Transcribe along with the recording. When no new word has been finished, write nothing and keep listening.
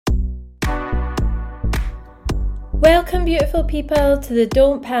Welcome, beautiful people, to the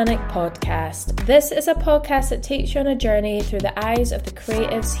Don't Panic podcast. This is a podcast that takes you on a journey through the eyes of the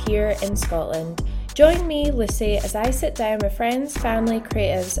creatives here in Scotland. Join me, Lucy, as I sit down with friends, family,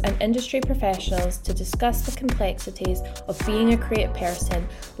 creatives and industry professionals to discuss the complexities of being a creative person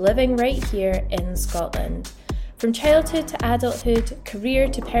living right here in Scotland. From childhood to adulthood, career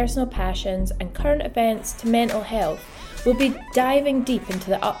to personal passions and current events to mental health, we'll be diving deep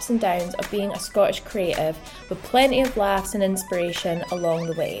into the ups and downs of being a Scottish creative with plenty of laughs and inspiration along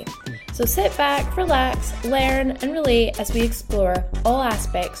the way. So sit back, relax, learn and relate as we explore all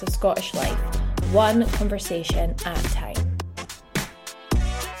aspects of Scottish life, one conversation at a time.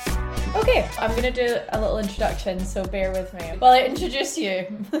 Okay, I'm going to do a little introduction, so bear with me while I introduce you.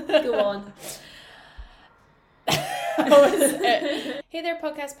 Go on. Hey there,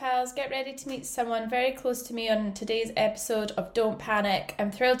 podcast pals, get ready to meet someone very close to me on today's episode of Don't Panic.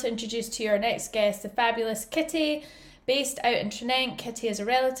 I'm thrilled to introduce to you our next guest, the fabulous Kitty. Based out in Trinent, Kitty is a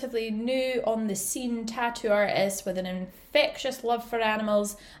relatively new on the scene tattoo artist with an infectious love for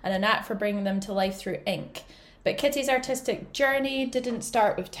animals and a knack for bringing them to life through ink. But Kitty's artistic journey didn't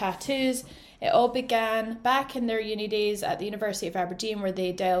start with tattoos. It all began back in their uni days at the University of Aberdeen, where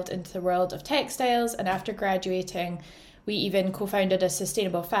they delved into the world of textiles, and after graduating we even co-founded a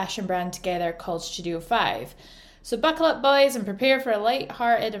sustainable fashion brand together called Studio 5. So buckle up, boys, and prepare for a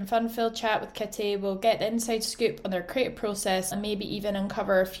light-hearted and fun-filled chat with Kitty. We'll get the inside scoop on their creative process and maybe even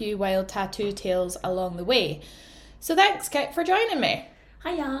uncover a few wild tattoo tales along the way. So thanks, Kit, for joining me.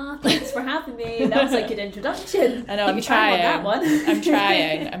 Hiya, thanks for having me. That was a good introduction. I know, I'm trying. On that one.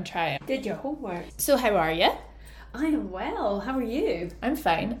 I'm trying. Did your homework. So how are you? I am well. How are you? I'm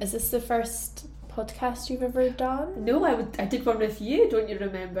fine. Is this the first podcast you've ever done? No, I did one with you, don't you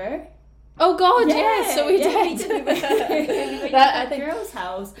remember? Oh God, yeah, so we did. We went to that girl's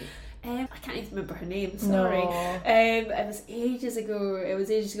house. I can't even remember her name, sorry. No. It was ages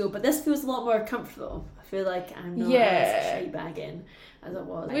ago, but this feels a lot more comfortable. I feel like I'm not as shy bagging as it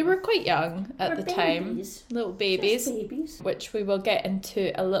was. We were quite young at the time. Little babies. Just babies. Which we will get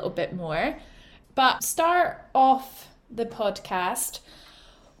into a little bit more. But start off the podcast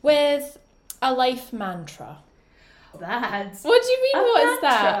with a life mantra. What do you mean? What is mantra?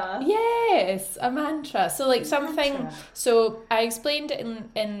 that? Yes, a mantra. So like something. Mantra. So I explained it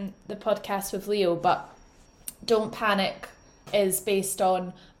in the podcast with Leo, but Don't Panic is based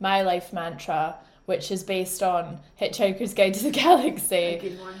on my life mantra, which is based on Hitchhiker's Guide to the Galaxy. A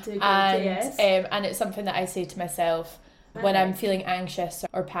good one too. Yes. And it's something that I say to myself when I'm feeling anxious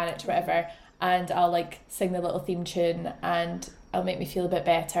or panicked or whatever, and I'll like sing the little theme tune and it'll make me feel a bit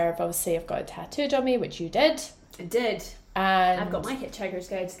better. Obviously I've got it tattooed on me, which you did. I did. And I've got my Hitchhiker's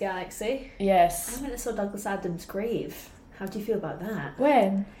Guide to the Galaxy. Yes. I went and saw Douglas Adams' grave. How do you feel about that?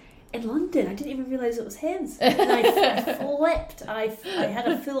 When? In London. I didn't even realise it was his. And I flipped. I had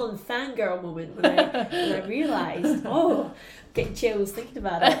a full-on fangirl moment when I realised, getting chills thinking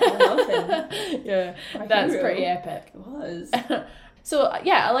about it. I love him. Yeah, that's pretty epic. It was. So,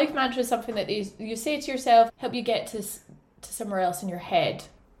 yeah, a life mantra is something that you say to yourself, help you get to somewhere else in your head.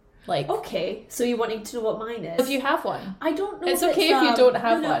 Like, okay, so you're wanting to know what mine is? If you have one. I don't know. It's okay if you don't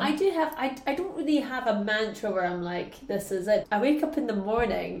have one. I do have. I don't really have a mantra where I'm like, this is it. I wake up in the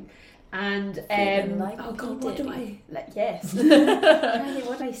morning and like oh God, what do I like? Yes.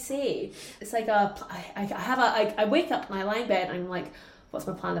 What do I say? It's like I wake up and I lie in bed and I'm like, what's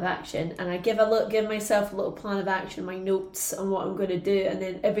my plan of action? And I give myself a little plan of action, my notes on what I'm going to do, and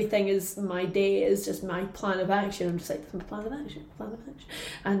then everything is my day is just my plan of action. I'm just like, that's my plan of action,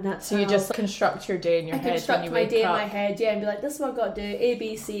 and that's so you just construct your day in your head. Construct my day in my head, yeah, and be like, this is what I've got to do, A,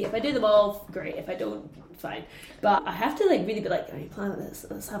 B, C. If I do them all, great. If I don't, fine. But I have to like really be like, all right, plan this.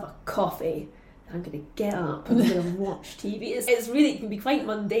 Let's have a coffee. I'm going to get up, I'm going to watch TV. It's really, it can be quite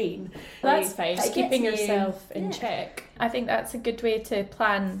mundane. That's fine, just keeping yourself in check. I think that's a good way to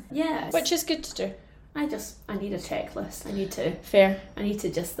plan. Yes. Which is good to do. I need a checklist. I need to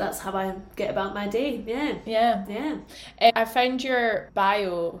just, that's how I get about my day. Yeah. I found your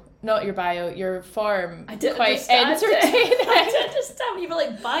form quite entertaining. I didn't understand when you were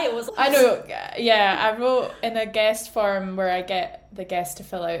like bio was. I know, yeah. I wrote in a guest form where I get the guest to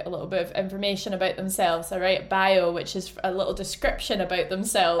fill out a little bit of information about themselves. I write bio, which is a little description about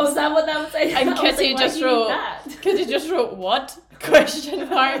themselves. Oh, is that what that was? And Kitty just wrote what? Question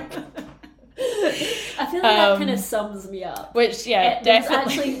mark. I feel like that kind of sums me up. Which, yeah, There's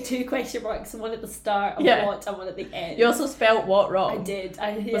definitely. actually 2 question marks, one at the start of what and one at the end. You also spelt what wrong. I did.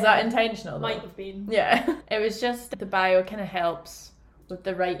 Was that intentional? Might have been. Yeah. It was just the bio kind of helps with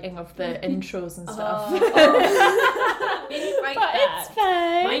the writing of the intros and stuff. Like but that. it's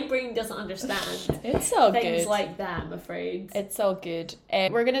fine. My brain doesn't understand It's all things good. like that, I'm afraid. It's all good.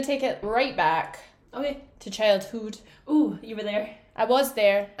 We're going to take it right back Okay. to childhood. Ooh, you were there. I was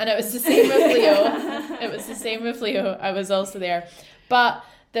there, and it was the same with Leo. It was the same with Leo. I was also there. But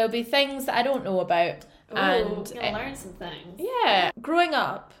there'll be things that I don't know about. Ooh, and you're gonna learn some things. yeah. Growing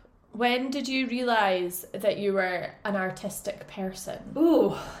up, when did you realise that you were an artistic person?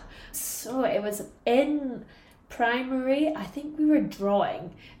 Ooh, so it was in primary. I think we were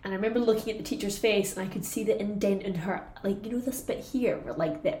drawing, and I remember looking at the teacher's face, and I could see the indent in her, like, you know, this bit here where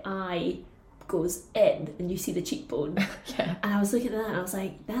like the eye goes in, and you see the cheekbone. Yeah. And I was looking at that, and I was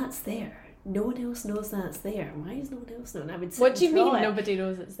like, that's there. No one else knows that's there. Why is no one else knowing? I would sit What do you and draw mean it. nobody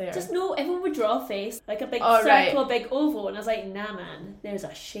knows it's there? Just no, everyone would draw a face, like a big Oh, circle, right. a big oval, and I was like, nah man, there's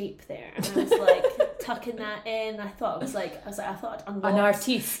a shape there. And I was like tucking that in. I thought I thought I'd unlocked. An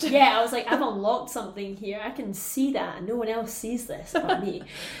artiste. Yeah, I was like, I've unlocked something here. I can see that, and no one else sees this but me.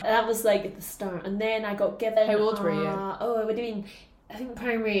 And that was like at the start. And then I got given. How old were you? Oh, I would have been, I think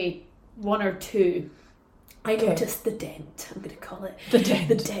primary 1 or 2. I noticed the dent. I'm going to call it The dent.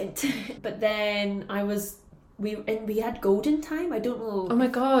 The dent. But then we had golden time. I don't know. Oh my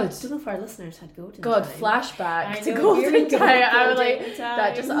god. I don't know if our listeners had golden God, time. flashback I to know, here we golden go, time. I was golden like, time.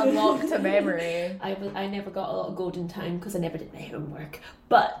 that just unlocked a memory. I never got a lot of golden time because I never did my homework.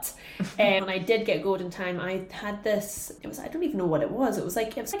 But when I did get golden time, I had this. I don't even know what it was. It was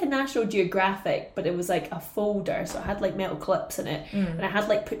like a National Geographic, but it was like a folder. So it had like metal clips in it, and I had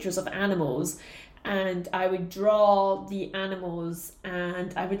like pictures of animals. And I would draw the animals,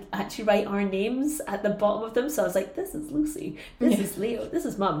 and I would actually write our names at the bottom of them. So I was like, this is Lucy, this is Leo, this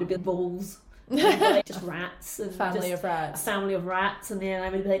is Mum. It'd be bulls, like just rats, and Family just of rats. a family of rats. And then I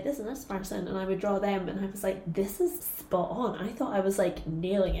would be like, this is this person, and I would draw them, and I was like, this is spot on. I thought I was like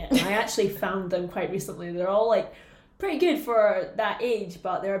nailing it. And I actually found them quite recently. They're all like pretty good for that age,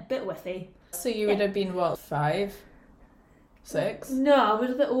 but they're a bit whiffy. So you would have been what, 5? 6? No, I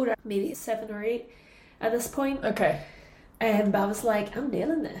was a bit older, maybe 7 or 8 at this point. Okay. But I was like, I'm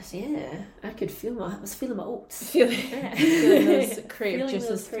nailing this. Yeah, I was feeling my oats. Feeling those creative Feeling juices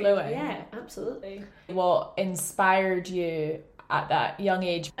those flowing. Yeah, absolutely. What inspired you at that young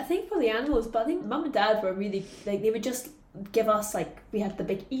age? I think for the animals, but I think Mum and Dad were really like, they would just give us, like, we had the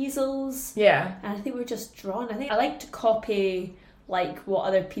big easels, Yeah. and I think we were just drawn. I think I like to copy like what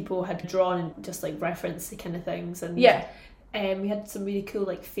other people had drawn and just like reference the kind of things. And Yeah. we had some really cool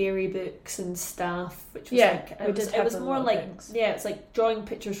like fairy books and stuff, which was Yeah, like we did it have was a more lot of like books. it's like drawing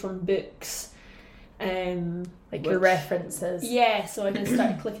pictures from books, Like your which- references. Yeah, so I just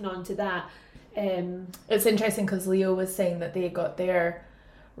started clicking on to that. It's interesting because Leo was saying that they got their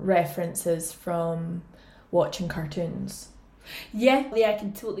references from watching cartoons. Yeah, I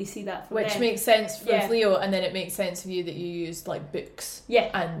can totally see that from Which them. makes sense for Yeah. Leo, and then it makes sense for you that you used like books Yeah,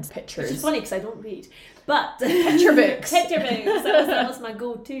 and which pictures. is funny because I don't read, but Picture books. picture books. That was my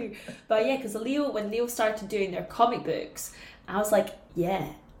go-to. But yeah, because when Leo started doing their comic books, I was like, yeah,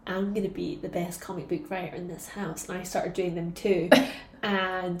 I'm gonna be the best comic book writer in this house, and I started doing them too.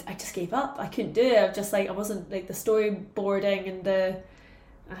 And I just gave up. I couldn't do it. I was just like, I wasn't like the storyboarding and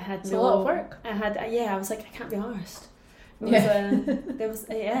I had It's a lot of work. I was like, I can't be arsed. Yeah. I couldn't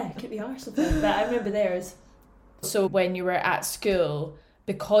be arsed with it. But I remember theirs. So when you were at school,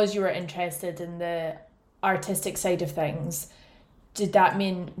 because you were interested in the artistic side of things, did that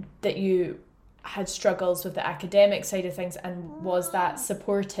mean that you had struggles with the academic side of things, and was that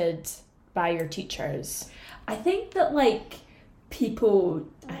supported by your teachers? I think that like people.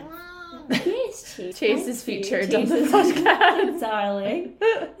 Yes, Chase is featured Chase on the is- podcast. Darling.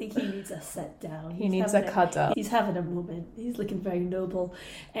 I think he needs a sit down. He needs a cuddle. He's having a moment. He's looking very noble.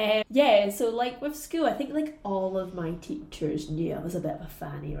 So like with school, I think like all of my teachers knew I was a bit of a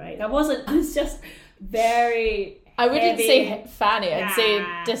fanny, right? I was just very. I wouldn't heavy. say fanny, I'd say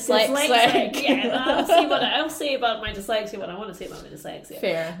dyslexic. Yeah, I'll say about my dyslexia what I want to say about my dyslexia.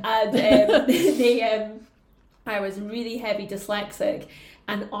 Fair. And I was really heavy dyslexic,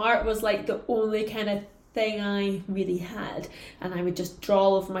 and art was like the only kind of thing I really had, and I would just draw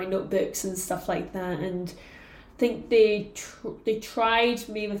all over my notebooks and stuff like that. And I think they tried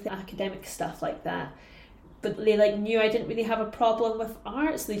me with the academic stuff like that, but they like knew I didn't really have a problem with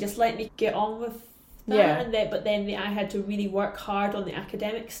art, so they just let me get on with that. Yeah. And then I had to really work hard on the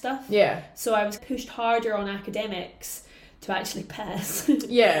academic stuff. Yeah. So I was pushed harder on academics to actually pass.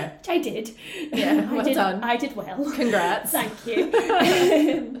 Yeah. Which I did. Yeah, well done. I did well. Congrats. Thank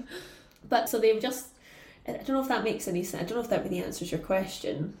you. But so they were just, I don't know if that makes any sense. I don't know if that really answers your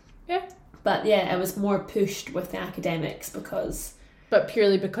question. Yeah. But yeah, I was more pushed with the academics because But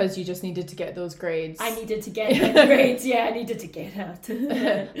purely because you just needed to get those grades. I needed to get the grades, yeah, I needed to get out.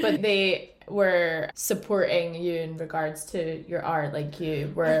 But they were supporting you in regards to your art, like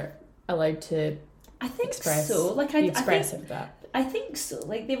you were allowed to I think express, so. Like be expressive of that. I think so.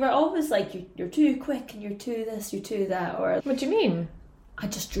 Like they were always like, you're too quick and you're too this, you're too that. Or What do you mean? I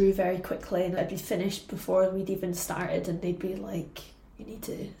just drew very quickly and I'd be finished before we'd even started, and they'd be like, you need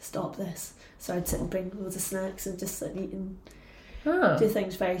to stop this. So I'd sit and bring loads of snacks and just sit and eat and do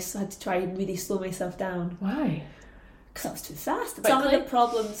things so I had to try and really slow myself down. Why? Because I was too fast. Quickly? Some of the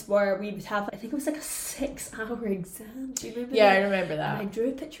problems were we would have, I think it was like a 6-hour exam. Do you remember Yeah, that? I remember that. And I drew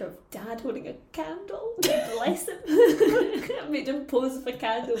a picture of Dad holding a candle. Bless him. I made him pose with a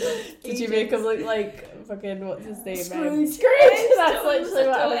candle. Did you make him look like fucking, what's his name? Scrooge. That's literally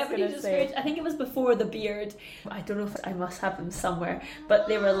what I was going to say. I think it was before the beard. I don't know if I must have them somewhere. But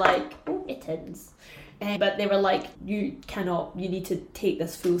they were like, oh, mittens. But they were like, you need to take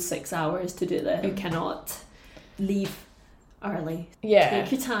this full 6 hours to do this. You cannot leave early. Yeah.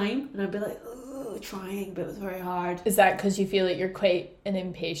 Take your time. And I'd be like, oh, trying, but it was very hard. Is that because you feel like you're quite an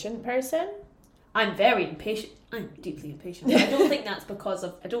impatient person? I'm very impatient. I'm deeply impatient. But I don't think that's because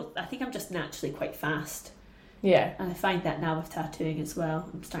of, I think I'm just naturally quite fast. Yeah. And I find that now with tattooing as well.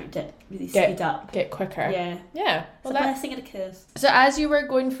 I'm starting to really speed up. Get quicker. Yeah. Yeah. Well, it's a blessing and a curse. So as you were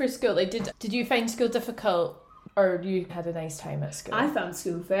going through school, like did you find school difficult, or you had a nice time at school? I found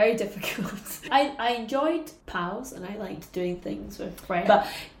school very difficult. I enjoyed pals and I liked doing things with friends, but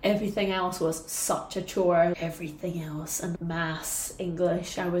everything else was such a chore. Everything else, and maths,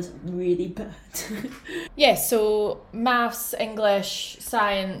 English, I was really bad. Yeah, so maths, English,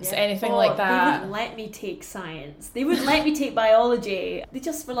 science, anything like that. They wouldn't let me take science. They wouldn't let me take biology. They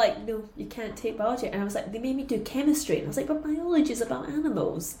just were like, no, you can't take biology. And I was like, they made me do chemistry. And I was like, but biology is about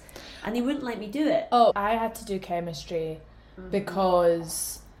animals. And they wouldn't let me do it. Oh, I had to do chemistry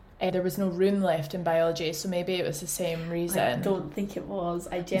because there was no room left in biology, so maybe it was the same reason. I don't think it was.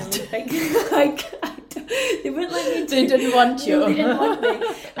 I genuinely think they wouldn't let me do. They didn't want you. No, they didn't want me.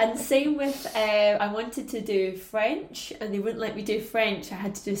 And same with I wanted to do French, and they wouldn't let me do French. I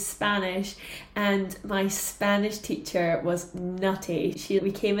had to do Spanish, and my Spanish teacher was nutty.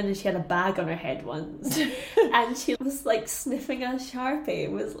 We came in and she had a bag on her head once, and she was like sniffing a Sharpie.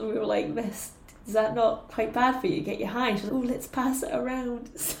 We were like, "Miss, is that not quite bad for you? Get you high." She was like, "Oh, let's pass it around."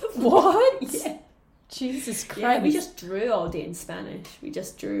 What? Yeah. Jesus Christ. Yeah, we just drew all day in Spanish. We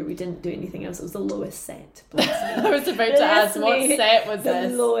just drew. We didn't do anything else. It was the lowest set. I was about to ask, what set was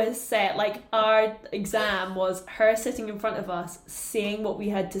this? The lowest set. Like, our exam was her sitting in front of us, saying what we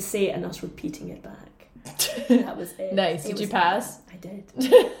had to say, and us repeating it back. That was it. Nice. Did you pass? I did.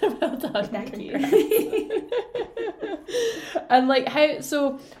 Well done. Thank you. And like,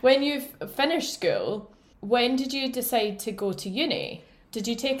 so when you finished school, when did you decide to go to uni? Did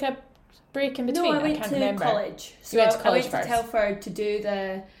you take a break in between? No, I went can't to remember. college. So you went to college I went to Telford to do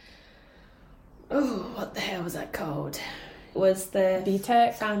the... Oh, what the hell was that called? It was the...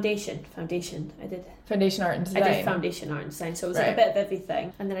 BTEC? Foundation. I did... Foundation Art and Design. I did Foundation Art and Design, so it was like a bit of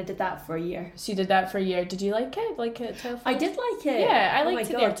everything. And then I did that for a year. So you did that for a year. Did you like it? Like it at Telford? I did like it. Yeah, I liked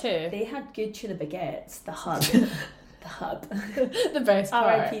it there too. They had good tuna baguettes, the hub. The hub. The best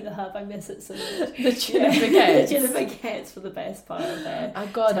part. R.I.P. the hub, I miss it so much. The tuna baguettes. The tuna baguettes were the best part of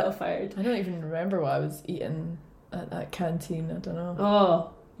Telford. I don't even remember what I was eating at that canteen. I don't know.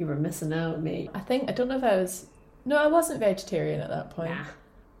 Oh, you were missing out, mate. I don't know if I was... No, I wasn't vegetarian at that point. Nah.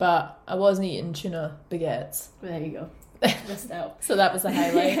 But I wasn't eating tuna baguettes. There you go. Missed out. So that was the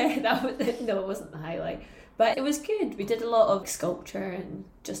highlight. Yeah, no, it wasn't the highlight. But it was good. We did a lot of sculpture and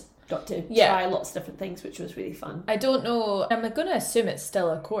just got to try lots of different things, which was really fun. I don't know. I'm going to assume it's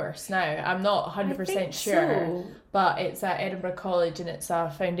still a course now. I'm not 100% sure. So. But it's at Edinburgh College and it's a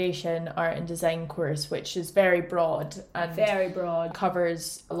Foundation Art and Design course, which is very broad. And very broad.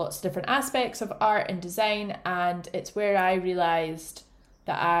 Covers lots of different aspects of art and design. And it's where I realised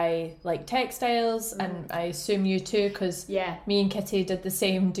that I like textiles, and I assume you too, because me and Kitty did the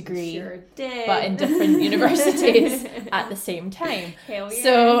same degree, sure did, but in different universities at the same time. Hell yeah.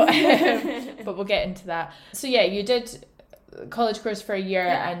 So, but we'll get into that. So yeah, you did college course for a year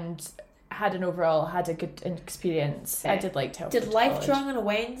and had a good experience. I did like Telford. Did life drawing on a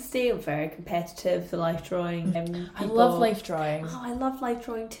Wednesday. Very competitive for life drawing. I love life drawing. Oh, I love life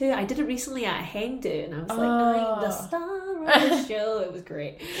drawing too. I did it recently at a hen do, and I was like, I'm the star of the show. It was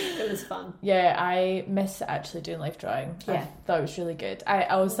great. It was fun. Yeah, I miss actually doing life drawing. Yeah, I thought it was really good. I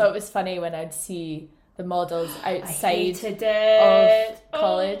always thought it was funny when I'd see the models outside of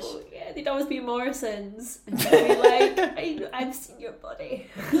college. Oh, yeah, they'd always always be Morrison's, and she'd be like, I've seen your body.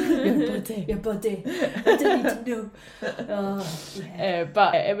 Your body. I didn't need to know. Oh, yeah.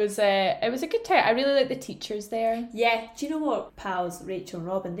 But it was a good time. I really like the teachers there. Yeah, do you know what? Pals, Rachel and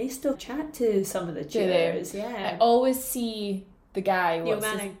Robin, they still chat to some of the tutors. Yeah. I always see the guy, Neil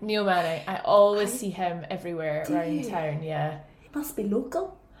Manning. I always see him everywhere around town, yeah. He must be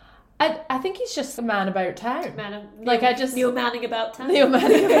local. I think he's just a man about town. Neil Manning about town. Neil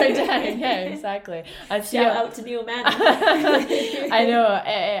Manning about town, yeah, exactly. Shout out to Neil Manning. I know.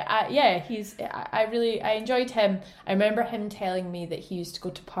 I enjoyed him. I remember him telling me that he used to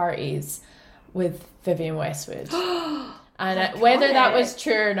go to parties with Vivienne Westwood. And whether that was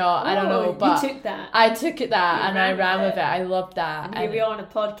true or not, I don't know. But you took that. I took that and I ran with it. I loved that. And here we are on a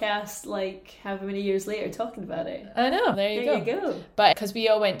podcast, like, however many years later, talking about it. I know. There you go. But because we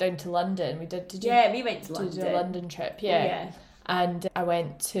all went down to London, we did. Yeah, we went to London. Did a London trip. Yeah. And I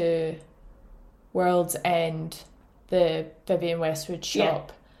went to World's End, the Vivienne Westwood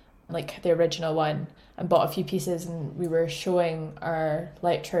shop, like the original one, and bought a few pieces. And we were showing our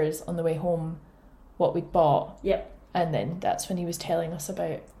lecturers on the way home what we'd bought. Yep. And then that's when he was telling us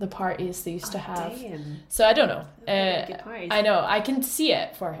about the parties they used to have. Damn. So I don't know. Good parties. I know. I can see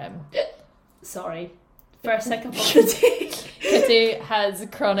it for him. Sorry. First hiccup of the day. Kitty has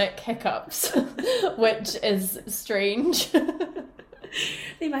chronic hiccups, which is strange.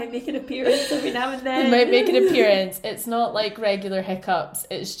 They might make an appearance every now and then. They might make an appearance. It's not like regular hiccups.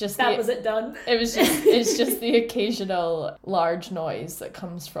 It's just done. It's just the occasional large noise that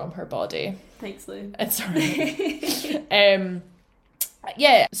comes from her body. Thanks, Lou. It's alright.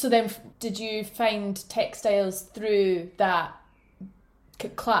 Yeah. So then, did you find textiles through that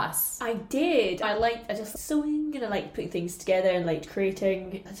class? I did. I just sewing and I like putting things together and like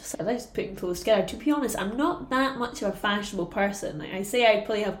creating. I like putting clothes together. To be honest, I'm not that much of a fashionable person. Like I say, I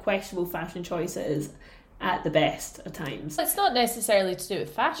probably have questionable fashion choices at the best at times. It's not necessarily to do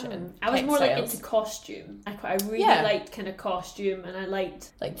with fashion. I was more like into costume. I really liked kind of costume, and I liked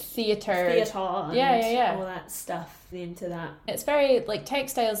like theatre and all that stuff. Into that. It's very like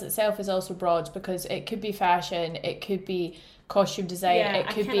textiles itself is also broad because it could be fashion, it could be costume design, it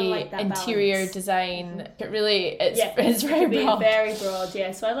could be like interior balance. Design. It really it's very broad. Very broad,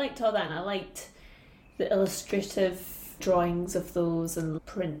 yeah. So I liked all that, and I liked the illustrative drawings of those and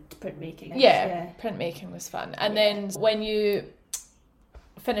printmaking. Yeah, printmaking was fun. And then when you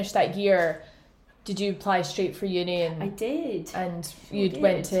finished that year, did you apply straight for uni? And I did. And you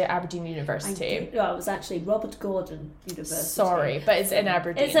went to Aberdeen University. I did. No, it was actually Robert Gordon University. Sorry, but it's in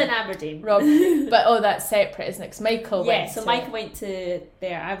Aberdeen. It's in Aberdeen. But that's separate, isn't it? Because Michael went so Michael went to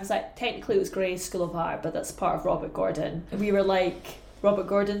there. I was like, technically it was Gray's School of Art, but that's part of Robert Gordon. We were like, Robert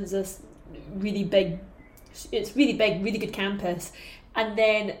Gordon's this really big, it's really big, really good campus. And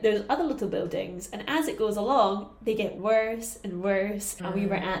then there's other little buildings, and as it goes along, they get worse and worse. And we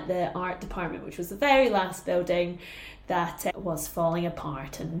were at the art department, which was the very last building that was falling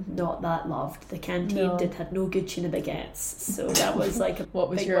apart and not that loved. The canteen had no good tuna baguettes, so that was like a what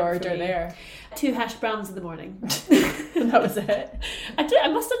was your order there? 2 hash browns in the morning. And that was it. I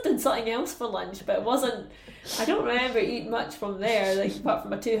must have done something else for lunch, but it wasn't. I don't remember eating much from there, like apart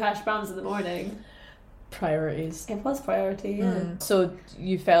from my 2 hash browns in the morning. Priorities. It was priority, yeah. So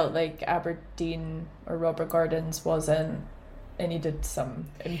you felt like Aberdeen or Robert Gordon's wasn't, it needed some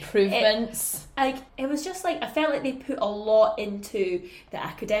improvements? It was just like, I felt like they put a lot into the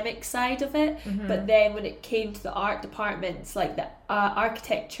academic side of it, but then when it came to the art departments, like the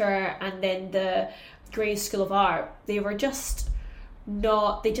architecture and then the Gray's School of Art, they were just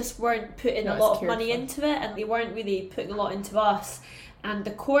they just weren't putting a lot of money into it, and they weren't really putting a lot into us. And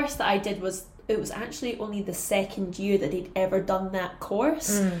the course that I did it was actually only the second year that they'd ever done that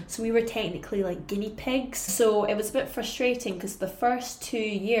course. So we were technically like guinea pigs. So it was a bit frustrating because the first 2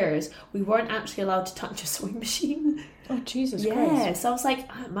 years we weren't actually allowed to touch a sewing machine. Oh, Jesus Christ. Yeah, so I was like,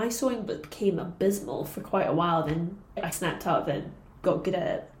 my sewing became abysmal for quite a while. Then I snapped out of it and got good at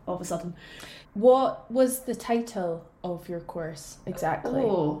it all of a sudden. What was the title of your course exactly?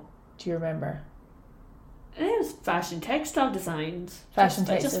 Do you remember? It was fashion textile designs. Fashion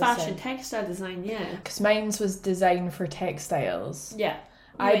textile design, yeah. Because mine was design for textiles. Yeah.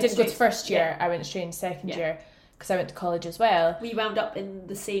 I didn't go to first year. I went straight into second year because I went to college as well. We wound up in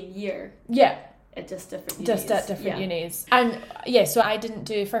the same year. Yeah. At just different unis. Just at different unis. And so I didn't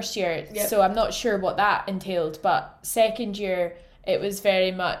do first year. Yep. So I'm not sure what that entailed. But second year, it was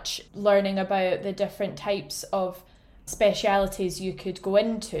very much learning about the different types of specialities you could go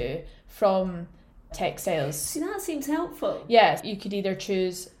into from textiles. See, that seems helpful. Yeah, you could either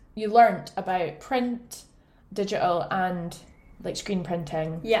choose, you learnt about print, digital and like screen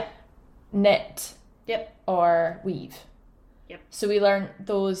printing. Yeah. knit, Yep. or weave. Yep. So we learned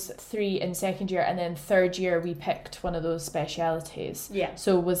those 3 in second year, and then third year we picked one of those specialities. Yeah.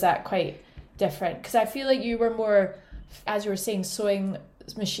 So was that quite different? Because I feel like you were more, as you were saying, sewing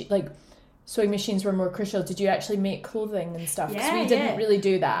machines were more crucial. Did you actually make clothing and stuff? Because we didn't really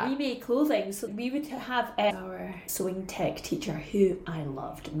do that. We made clothing. So we would have our sewing tech teacher, who I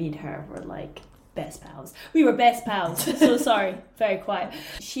loved. Me and her were like best pals. We were best pals. So sorry, very quiet.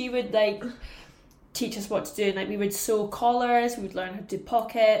 She would like teach us what to do, and like we would sew collars, we would learn how to do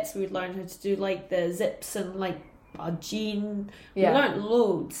pockets, we would learn how to do like the zips and like a jean. We learned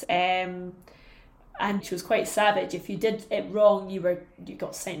loads. And she was quite savage. If you did it wrong, you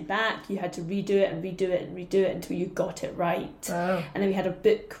got sent back. You had to redo it and redo it and redo it until you got it right. Oh. And then we had a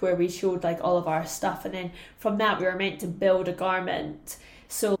book where we showed like all of our stuff, and then from that we were meant to build a garment.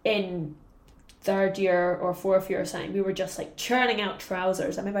 So in third year or fourth year or something, we were just like churning out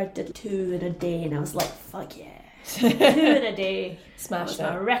trousers. I remember I did 2 in a day, and I was like, fuck yeah. 2 in a day. Smashed it.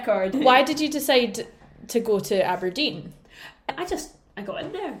 My record. Why did you decide to go to Aberdeen? I got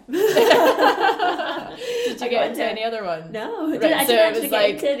in there. Did you get into any other ones? No, I right, didn't so actually get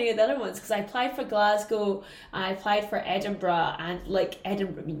into any of the other ones, because I applied for Glasgow, and I applied for Edinburgh, and like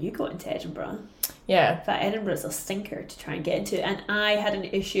Edinburgh, I mean, you got into Edinburgh. Yeah. But Edinburgh's a stinker to try and get into, and I had an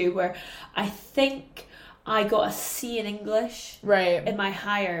issue where I think I got a C in English in my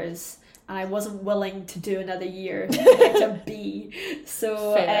hires, and I wasn't willing to do another year to get a B.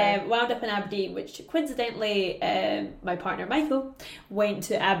 So wound up in Aberdeen, which coincidentally my partner Michael went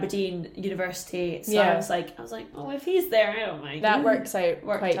to Aberdeen University. So I was like, oh, if he's there, I don't mind. That works out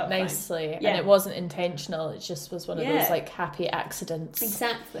quite nicely. And it wasn't intentional, it just was one of those like happy accidents.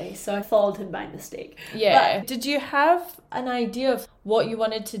 Exactly. So I followed him by mistake. Yeah. But did you have an idea of what you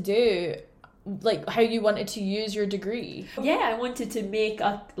wanted to do? Like how you wanted to use your degree? Yeah, I wanted to make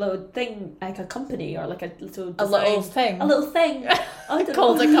a little thing, like a company, or like a little thing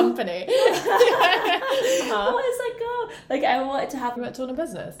called a company. What is that called? Like I wanted to have. You wanted to own a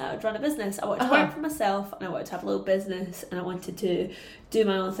business. I would run a business. I wanted to work for myself, and I wanted to have a little business, and I wanted to do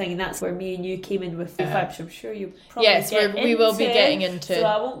my own thing. And that's where me and you came in with the vibe, which I'm sure you probably we will be getting into. So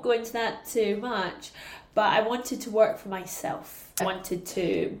I won't go into that too much. But I wanted to work for myself. I wanted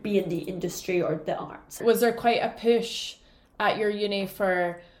to be in the industry or the arts. Was there quite a push at your uni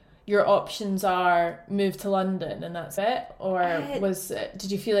for your options are move to London and that's it? Or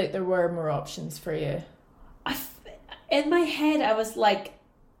did you feel like there were more options for you? In my head, I was like,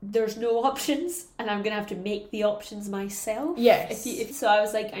 there's no options, and I'm gonna have to make the options myself. Yes. So I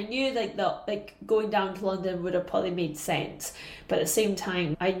was like, I knew like going down to London would have probably made sense, but at the same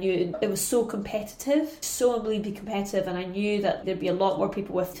time, I knew it was so competitive, so unbelievably competitive, and I knew that there'd be a lot more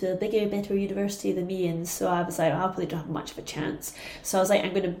people with a bigger, better university than me, and so I was like, I probably don't have much of a chance. So I was like,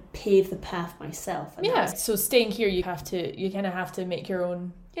 I'm gonna pave the path myself. And so staying here, you kind of have to make your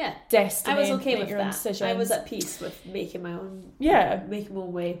own. Yeah, destiny. I was okay with that. Decisions. I was at peace with making my own. Making my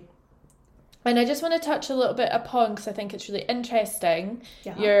own way. And I just want to touch a little bit upon, because I think it's really interesting,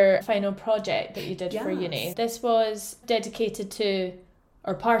 your final project that you did for uni. This was dedicated to,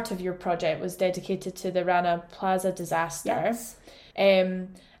 or part of your project was dedicated to the Rana Plaza disaster. Yes.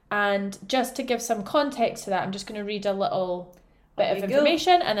 And just to give some context to that, I'm just going to read a little bit of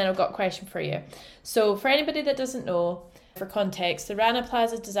information, and then I've got a question for you. So for anybody that doesn't know, for context, the Rana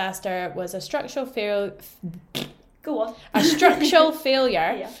Plaza disaster was a structural failure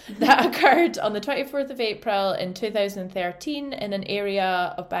that occurred on the 24th of April in 2013 in an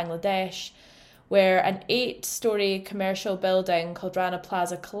area of Bangladesh where an 8-storey commercial building called Rana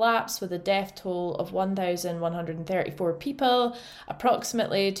Plaza collapsed with a death toll of 1,134 people.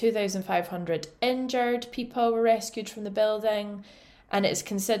 Approximately 2,500 injured people were rescued from the building. And it is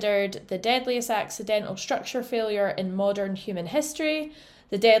considered the deadliest accidental structure failure in modern human history,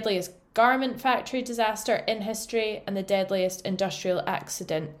 the deadliest garment factory disaster in history, and the deadliest industrial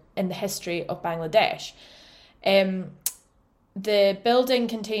accident in the history of Bangladesh. The building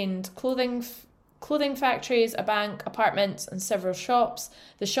contained clothing factories, a bank, apartments, and several shops.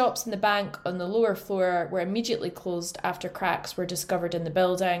 The shops and the bank on the lower floor were immediately closed after cracks were discovered in the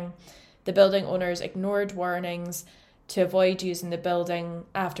building. The building owners ignored warnings to avoid using the building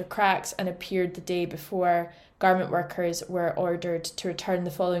after cracks and appeared the day before. Garment workers were ordered to return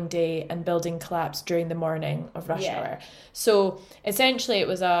the following day, and building collapsed during the morning of rush hour. So essentially it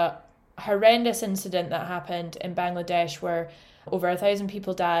was a horrendous incident that happened in Bangladesh where over 1,000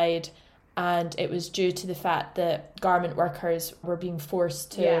 people died, and it was due to the fact that garment workers were being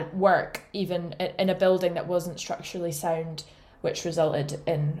forced to work even in a building that wasn't structurally sound, which resulted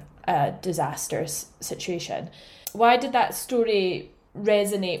in a disastrous situation. Why did that story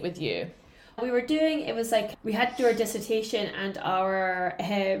resonate with you? It was like we had to do our dissertation and our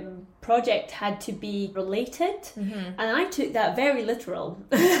project had to be related, and I took that very literal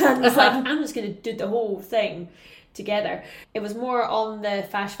and was like, I'm just going to do the whole thing together. It was more on the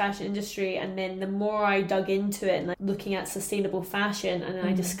fast fashion industry, and then the more I dug into it and like looking at sustainable fashion, and then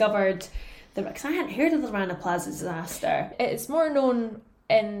I discovered because I hadn't heard of the Rana Plaza disaster. It's more known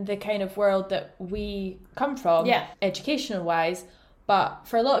in the kind of world that we come from, educational wise, but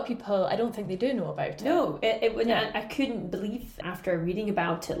for a lot of people, I don't think they do know about it. No, I couldn't believe after reading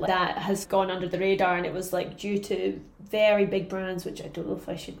about it, like, that has gone under the radar, and it was like due to very big brands, which I don't know if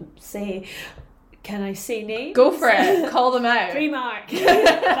I should say. Can I say names? Go for it. Call them out. Primark.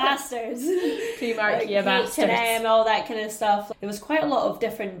 Bastards. Primark, like, bastards. H&M, all that kind of stuff. There was quite a lot of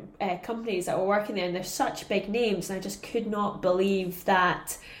different companies that were working there, and they're such big names, and I just could not believe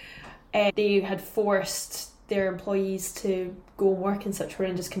that they had forced their employees to go and work in such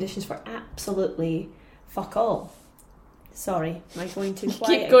horrendous conditions for absolutely fuck all. Sorry, am I going too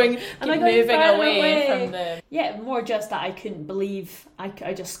quiet? Keep moving away from the... Yeah, more just that I couldn't believe,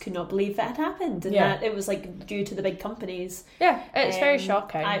 I just could not believe that had happened, and that it was like due to the big companies. Yeah, it's very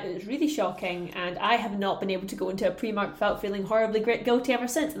shocking. It was really shocking, and I have not been able to go into a Primark without feeling horribly guilty ever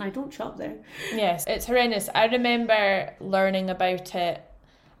since, and I don't shop there. Yes, it's horrendous. I remember learning about it,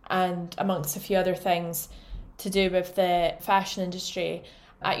 and amongst a few other things to do with the fashion industry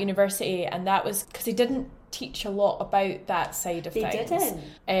at university, and that was because they didn't teach a lot about that side of things. They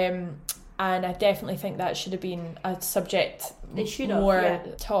didn't. And I definitely think that should have been a subject more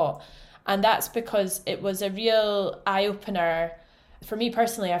taught. And that's because it was a real eye-opener. For me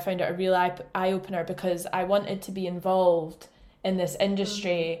personally, I found it a real eye-opener because I wanted to be involved in this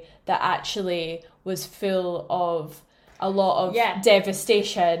industry that actually was full of a lot of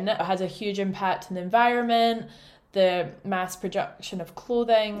devastation. It has a huge impact on the environment, the mass production of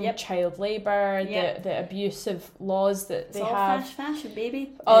clothing, child labour, the abusive laws that they have. It's all fast fashion,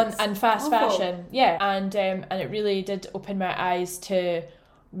 baby. And fast fashion, and it really did open my eyes to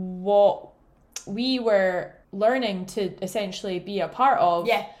what we were learning to essentially be a part of.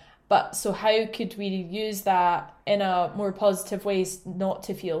 Yeah. But so how could we use that in a more positive way, not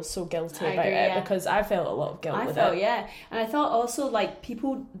to feel so guilty about it? Because I felt a lot of guilt with it. And I thought also like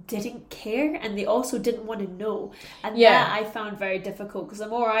people didn't care, and they also didn't want to know, and that I found very difficult, because the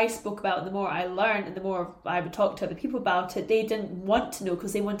more I spoke about it, the more I learned, and the more I would talk to other people about it, they didn't want to know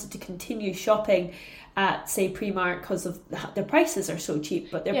because they wanted to continue shopping at, say, Primark because of their prices are so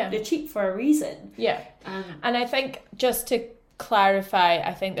cheap, but they're cheap for a reason. Yeah, and I think just to clarify,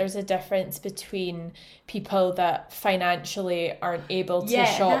 I think there's a difference between people that financially aren't able to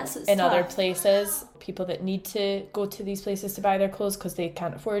shop in other places, people that need to go to these places to buy their clothes because they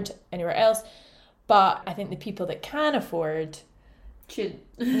can't afford anywhere else. But I think the people that can afford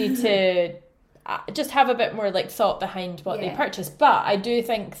need to just have a bit more like thought behind what they purchase. But I do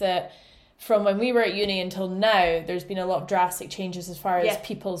think that from when we were at uni until now, there's been a lot of drastic changes as far as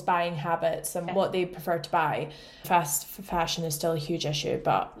people's buying habits and what they prefer to buy. Fast fashion is still a huge issue,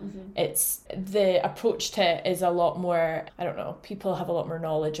 but it's the approach to it is a lot more, I don't know, people have a lot more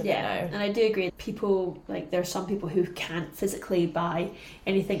knowledge of it now. And I do agree. People, like, there's some people who can't physically buy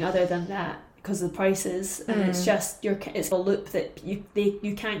anything other than that because of the prices, and it's just it's a loop that you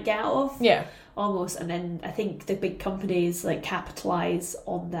can't get out of. Yeah. Almost, and then I think the big companies like capitalize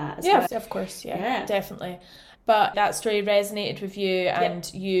on that as well. Of course, definitely. But that story resonated with you, and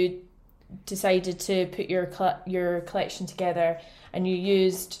you decided to put your collection together, and you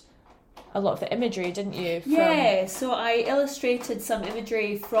used a lot of the imagery, didn't you? So I illustrated some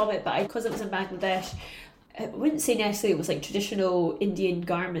imagery from it, but because it was in Bangladesh, I wouldn't say necessarily it was like traditional Indian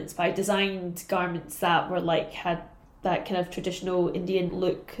garments, but I designed garments that were like had that kind of traditional Indian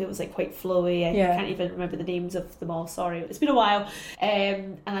look. It was like quite flowy. I can't even remember the names of them all, sorry, it's been a while.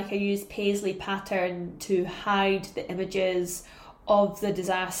 And like I used paisley pattern to hide the images of the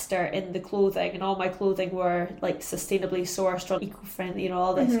disaster in the clothing, and all my clothing were like sustainably sourced or eco-friendly,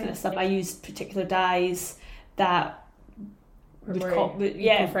 all this kind of stuff. I used particular dyes that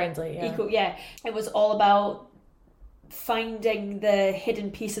eco-friendly. It was all about finding the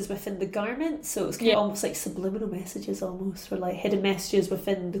hidden pieces within the garment, so it was kind of almost like subliminal messages, almost, or like hidden messages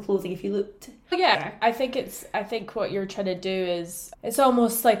within the clothing if you looked. I think what you're trying to do is, it's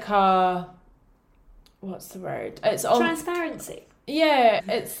almost like what's the word? It's transparency.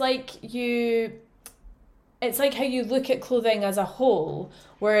 It's like how you look at clothing as a whole,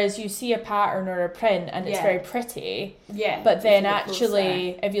 whereas you see a pattern or a print and it's very pretty. But then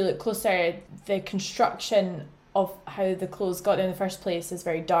actually, if you look closer, the construction of how the clothes got there in the first place is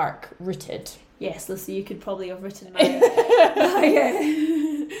very dark rooted. Yes, Lucy, you could probably have written my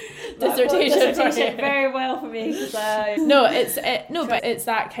dissertation for you. very well for me. But it's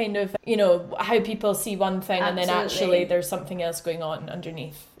that kind of, how people see one thing and then actually there's something else going on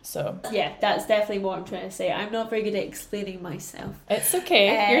underneath. So yeah, that's definitely what I'm trying to say. I'm not very good at explaining myself. It's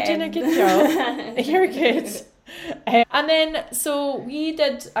okay. You're doing a good job. You're good. And then, so we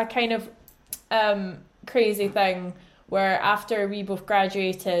did a kind of crazy thing where after we both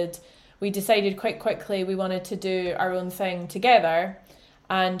graduated, we decided quite quickly we wanted to do our own thing together,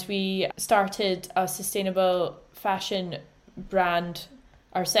 and we started a sustainable fashion brand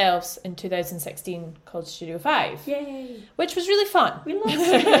ourselves in 2016 called Studio 5. Yay! Which was really fun. We loved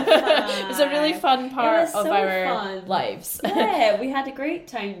Studio 5. It was a really fun part of our fun. lives. Yeah, we had a great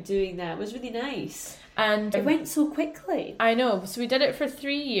time doing that. It was really nice. And it went so quickly. I know. So we did it for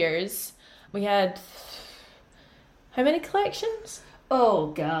 3 years. We had how many collections? Oh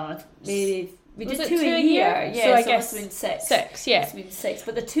God, maybe we was did it 2 a year. Yeah, so I guess it must have been 6. 6, yeah. It must have been 6.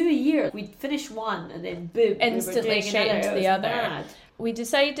 But the 2 a year, we'd finish one and then boom, instantly we were doing straight another. into It the was other. mad. We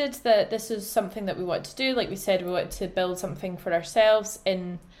decided that this was something that we wanted to do. Like we said, we wanted to build something for ourselves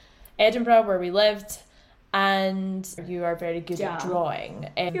in Edinburgh where we lived. And you are very good at drawing.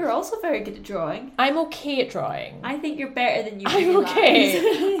 You're also very good at drawing. I'm okay at drawing. I think you're better than you I'm realise.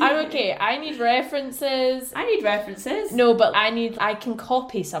 okay. I'm okay. I need references. I need references. No, but I can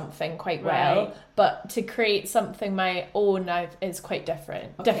copy something quite well. Right. But to create something my own is quite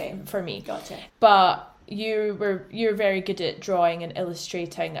different. Okay. Different for me. Gotcha. But you're very good at drawing and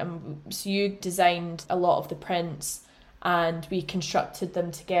illustrating, and so you designed a lot of the prints. And we constructed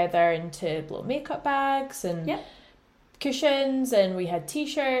them together into little makeup bags and cushions, and we had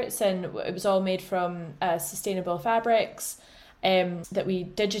t-shirts, and it was all made from sustainable fabrics that we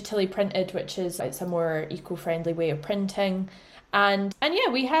digitally printed, which is it's a more eco-friendly way of printing. And yeah,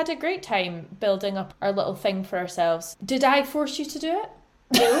 we had a great time building up our little thing for ourselves. Did I force you to do it?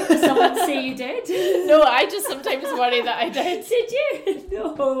 No, did someone say you did? No, I just sometimes worry that I did. Did you?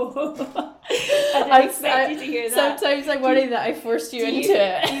 No. I didn't expect you to hear that. Sometimes I worry that I forced you into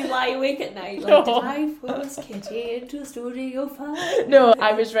it. Do you lie awake at night? Like, No. did I force Kitty into Studio 5? No,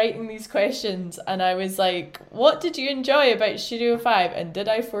 I was writing these questions and I was like, what did you enjoy about Studio 5? And did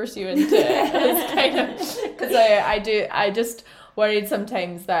I force you into it? It's kind of, because I just worried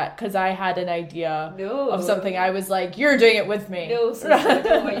sometimes that because I had an idea of something, I was like, you're doing it with me. No, so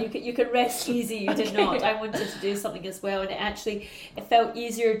don't worry, you can rest easy. You did not. I wanted to do something as well, and it felt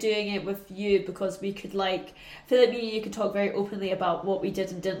easier doing it with you because we could I feel like me and you could talk very openly about what we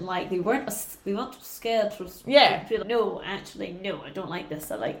did and didn't like. We weren't scared to no, actually no, I don't like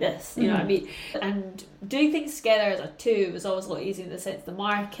this, I like this. You know what I mean? And doing things together as a two was always a lot easier in the sense of the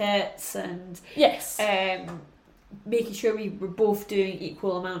markets and making sure we were both doing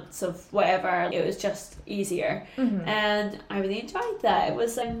equal amounts of whatever. It was just easier, and I really enjoyed that. It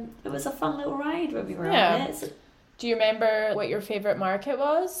was a fun little ride when we were on it. Do you remember what your favourite market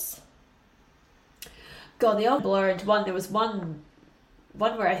was? God, they all blurred. There was one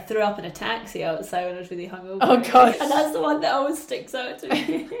where I threw up in a taxi outside when I was really hungover. Oh God! And that's the one that always sticks out to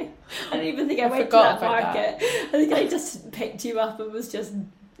me. I don't even think I went to that market. I think I just picked you up and was just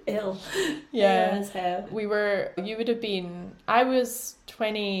ill. Yeah. As hell. You would have been, I was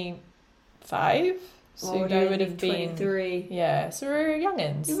 25, so you would have been 23. Yeah, so we were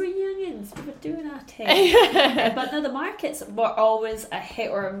youngins. We were youngins. We were doing our thing. But no, the markets were always a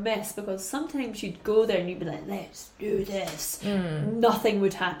hit or a miss because sometimes you'd go there and you'd be like, let's do this. Nothing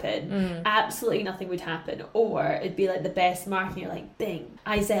would happen. Absolutely nothing would happen. Or it'd be like the best market and you're like, bing,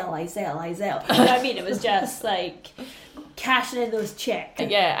 I sell. You know what I mean? It was just like cashing in those checks.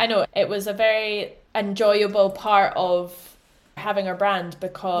 Yeah, I know. It was a very enjoyable part of having our brand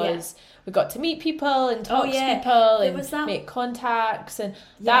because we got to meet people and talk to people and make contacts, and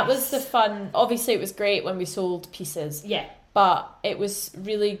that was the fun. Obviously, it was great when we sold pieces. Yeah. But it was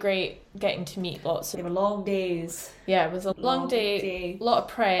really great getting to meet lots of... They were long days. Yeah, it was a long day, a lot of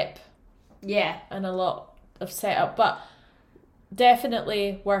prep. Yeah. And a lot of setup, but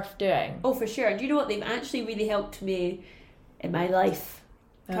definitely worth doing. Oh, for sure. And you know what? They've actually really helped me in my life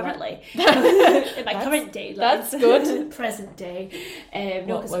currently. In my current day life. That's good. Present day. With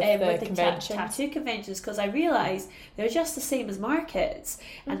the tattoo conventions, because I realised they're just the same as markets.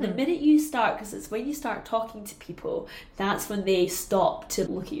 And the minute you start, because it's when you start talking to people, that's when they stop to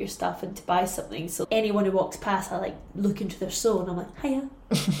look at your stuff and to buy something. So anyone who walks past, I look into their soul and I'm like, hiya,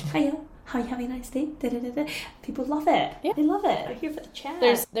 hiya. How are you having a nice day? Da-da-da-da. People love it. Yeah. They love it. They're here for the chat.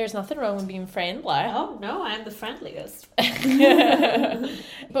 There's nothing wrong with being friendly. Oh no, I'm the friendliest.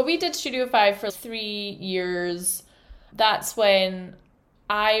 But we did Studio 5 for 3 years. That's when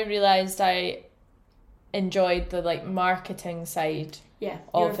I realised I enjoyed the marketing side Yeah,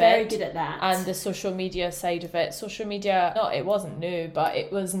 of you're very it, good at that. and the social media side of it. Social media, it wasn't new, but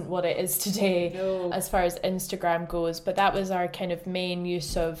it wasn't what it is today as far as Instagram goes. But that was our kind of main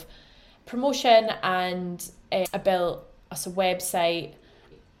use of promotion, and I built us a website.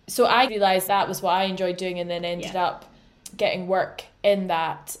 So I realised that was what I enjoyed doing, and then ended up getting work in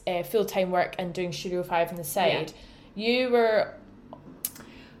that, full-time work, and doing Studio 5 on the side. You were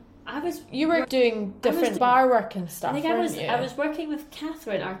doing different bar work and stuff. I think I was working with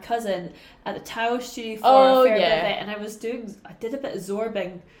Catherine, our cousin, at the tile studio for a fair bit of it, and I did a bit of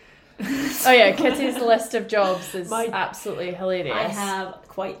zorbing. Oh yeah, Kitty's list of jobs is absolutely hilarious. I have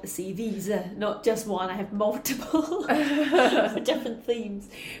quite the CVs, not just one. I have multiple for different themes.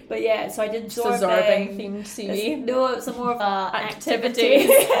 But yeah, so I did zorbing. It's a zorbing themed CV. No, it's a more of a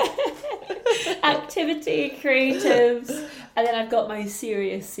activity creatives. And then I've got my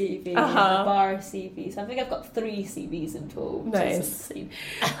serious CV, the bar CV. So I think I've got 3 CVs in total. Nice.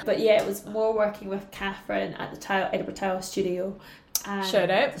 But yeah, it was more working with Catherine at the Edinburgh Tile Studio. Shout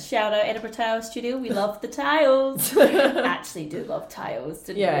out Edinburgh Tile Studio. We love the tiles. Actually do love tiles.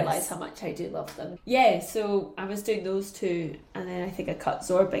 Didn't realise how much I do love them. Yeah, so I was doing those 2, and then I think I cut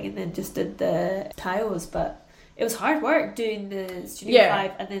zorbing and then just did the tiles. But it was hard work doing the Studio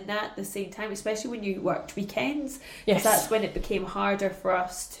 5 and then that at the same time, especially when you worked weekends. Yes. That's when it became harder for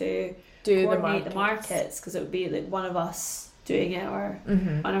us to coordinate the markets, because it would be like one of us doing it,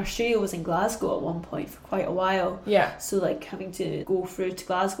 and our studio was in Glasgow at one point for quite a while. Yeah. So like having to go through to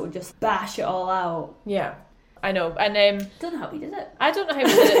Glasgow and just bash it all out. Yeah. I know, and don't know how we did it. I don't know how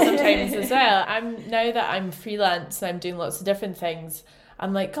we did it sometimes as well. Now that I'm freelance and I'm doing lots of different things,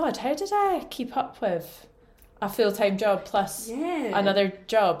 I'm like, God, how did I keep up with a full-time job plus another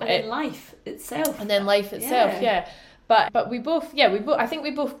job? And then life itself. Yeah. But we both I think we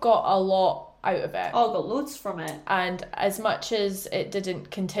both got a lot out of it. Oh, got loads from it. And as much as it didn't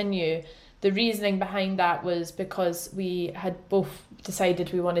continue, the reasoning behind that was because we had both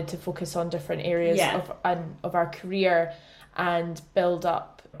decided we wanted to focus on different areas of our career and build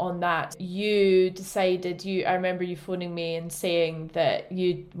up on that. You decided, I remember you phoning me and saying that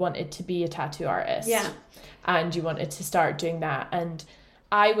you wanted to be a tattoo artist. Yeah. And you wanted to start doing that. And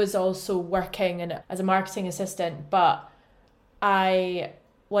I was also working as a marketing assistant, but I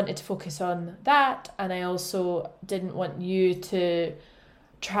wanted to focus on that, and I also didn't want you to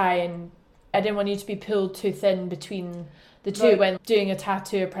I didn't want you to be pulled too thin between the two, when doing a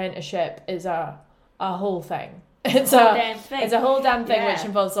tattoo apprenticeship is a whole thing. It's a whole damn thing, which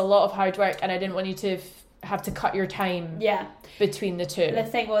involves a lot of hard work, and I didn't want you to have to cut your time between the two. The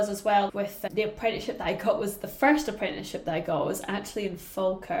thing was as well with the apprenticeship that I got, was the first apprenticeship that I got was actually in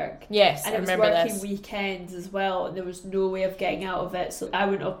Falkirk. Yes, and it was working weekends as well, and there was no way of getting out of it, so I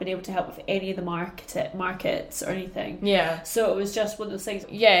wouldn't have been able to help with any of the markets or anything. Yeah. So it was just one of those things.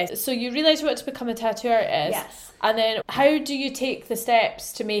 Yeah. So you realised you wanted to become a tattoo artist. Yes. And then how do you take the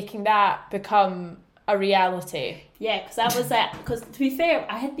steps to making that become a reality? Yeah, because that was it. Because to be fair,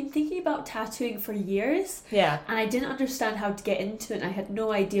 I had been thinking about tattooing for years. Yeah. And I didn't understand how to get into it. And I had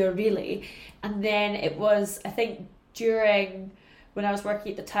no idea really. And then it was, I think, during when I was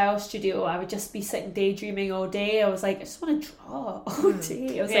working at the tile studio, I would just be sitting daydreaming all day. I was like, I just want to draw all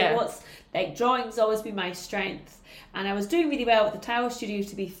day. I was drawing's always been my strength. And I was doing really well at the tile studio,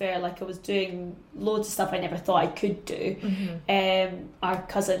 to be fair. Like, I was doing loads of stuff I never thought I could do. Our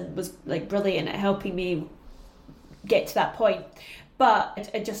cousin was like brilliant at helping me get to that point,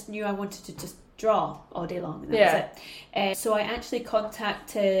 but I just knew I wanted to just draw all day long, and that was it. So I actually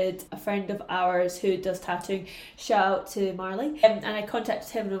contacted a friend of ours who does tattooing, shout out to Marley, and I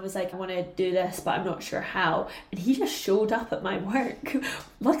contacted him and I was like, I want to do this but I'm not sure how, and he just showed up at my work.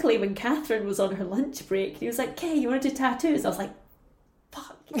 Luckily, when Catherine was on her lunch break, he was like, "Kay, you want to do tattoos?" I was like,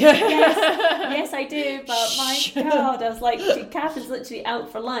 fuck, yes I do, but my God, I was like, Catherine's literally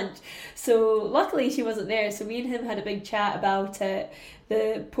out for lunch. So luckily she wasn't there, so me and him had a big chat about it.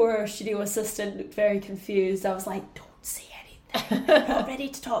 The poor studio assistant looked very confused. I was like, don't say anything, I'm not ready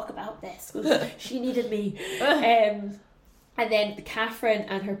to talk about this, because she needed me. And then Catherine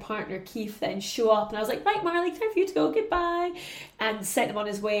and her partner Keith then show up, and I was like, right, Marley, time for you to go, goodbye, and sent him on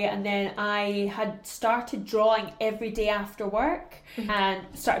his way. And then I had started drawing every day after work and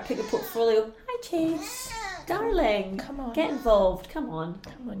started putting a portfolio. Hi, Chase. Darling, come on, get involved. Come on,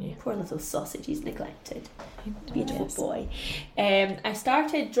 you poor little sausage. He's neglected. Beautiful boy. I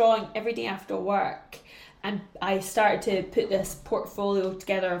started drawing every day after work, and I started to put this portfolio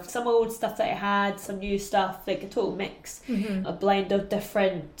together of some old stuff that I had, some new stuff, like a total mix, a blend of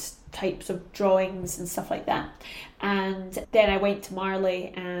different types of drawings and stuff like that. And then I went to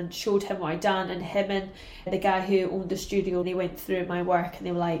Marley and showed him what I'd done, and him and the guy who owned the studio, they went through my work and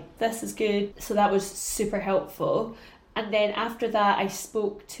they were like, this is good. So that was super helpful. And then after that I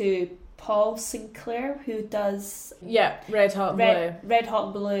spoke to Paul Sinclair, who does Red Hot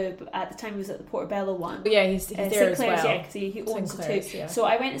and Blue. But at the time he was at the Portobello one. Yeah, he's there as well. Yeah, because he owns it too. Yeah. So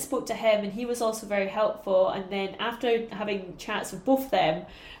I went and spoke to him, and he was also very helpful. And then after having chats with both of them,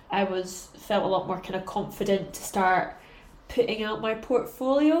 I felt a lot more kind of confident to start putting out my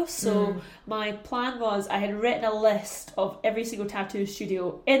portfolio. So my plan was, I had written a list of every single tattoo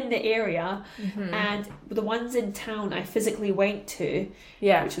studio in the area, and the ones in town I physically went to,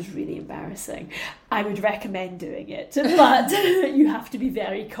 which was really embarrassing. I would recommend doing it, but you have to be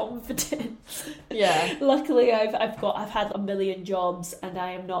very confident. Yeah. Luckily, I've had a million jobs, and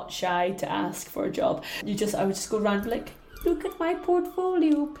I am not shy to ask for a job. I would just go around like, look at my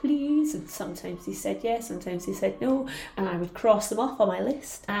portfolio, please. And sometimes he said yes, sometimes he said no, and I would cross them off on my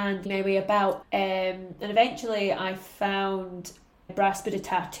list and my way about. And eventually I found Brass Buddha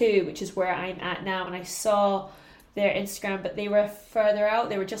Tattoo, which is where I'm at now, and I saw their Instagram, but they were further out.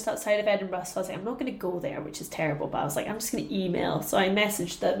 They were just outside of Edinburgh, so I was like, I'm not going to go there, which is terrible, but I was like, I'm just going to email. So I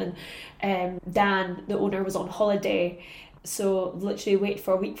messaged them, and Dan, the owner, was on holiday. So literally wait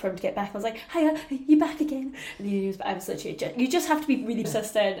for a week for him to get back. I was like, hiya, you back again? And I was literally you just have to be really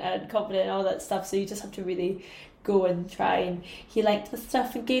persistent and confident and all that stuff. So you just have to really go and try. And he liked the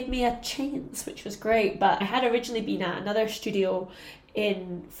stuff and gave me a chance, which was great. But I had originally been at another studio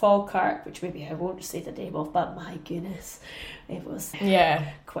in Falkirk, which maybe I won't say the name of, but my goodness, it was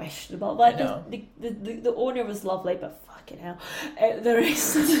questionable. But the owner was lovely, but fucking hell, the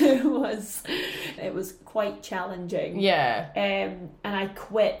rest of it was quite challenging. And I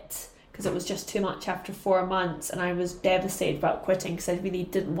quit because it was just too much after 4 months, and I was devastated about quitting because I really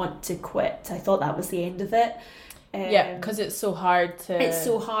didn't want to quit. I thought that was the end of it. Because it's so hard,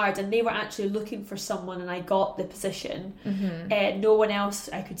 and they were actually looking for someone, and I got the position. No one else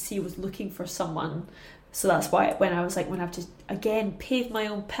I could see was looking for someone, so that's why when I was like, when I have to again pave my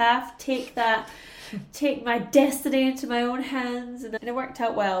own path, take my destiny into my own hands, and it worked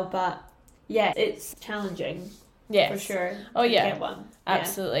out well. But yeah, it's challenging. For sure. Oh yeah, get one.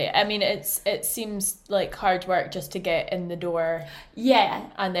 Absolutely. I mean, it seems like hard work just to get in the door.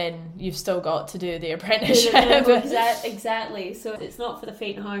 And then you've still got to do the apprenticeship. Exactly. So it's not for the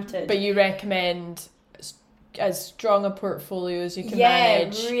faint-hearted. But you recommend as strong a portfolio as you can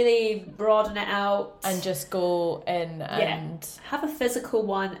manage. Really broaden it out. And just go in and... have a physical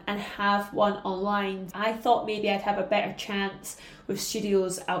one and have one online. I thought maybe I'd have a better chance with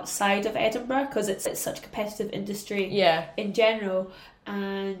studios outside of Edinburgh because it's such a competitive industry in general.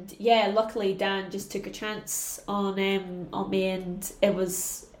 And luckily Dan just took a chance on me, and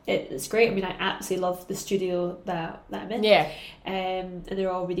it's great. I mean, I absolutely love the studio that I'm in. And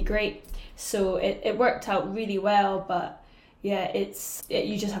they're all really great. So it worked out really well, but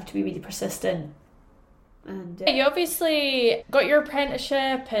you just have to be really persistent. And you obviously got your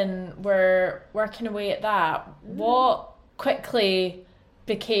apprenticeship and were working away at that. What quickly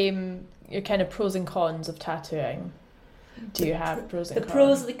became your kind of pros and cons of tattooing? Do you have pros and cons? The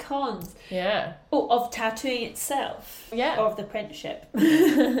pros and the cons? Yeah. Oh, of tattooing itself? Yeah. Or of the apprenticeship?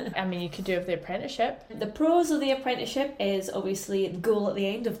 I mean, you could do it with the apprenticeship. The pros of the apprenticeship is obviously the goal at the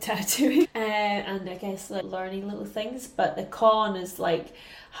end of tattooing. And I guess like learning little things. But the con is like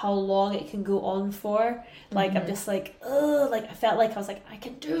how long it can go on for. Like I'm just like, I felt like I was like, I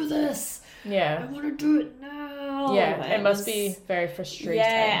can do this. I want to do it now. It must be very frustrating.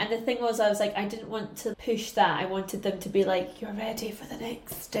 And the thing was, I was like, I didn't want to push that. I wanted them to be like, you're ready for the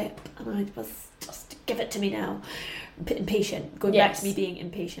next step, and I was just give it to me now. Impatient, going back to me being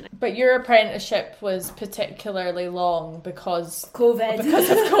impatient. But your apprenticeship was particularly long because COVID.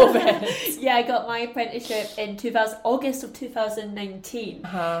 I got my apprenticeship in August of 2019,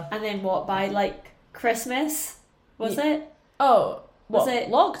 and then by like Christmas, was it? Oh. Was it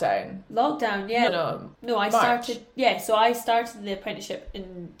lockdown? Lockdown, yeah. No, I March. started. Yeah, so I started the apprenticeship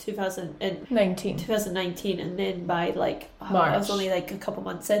in 2019, and then by March. I was only like a couple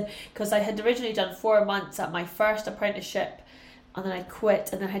months in because I had originally done 4 months at my first apprenticeship, and then I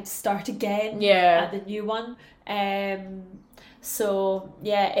quit, and then I had to start again at the new one. So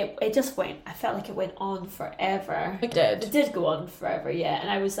it just went. I felt like it went on forever. It did. It did go on forever, and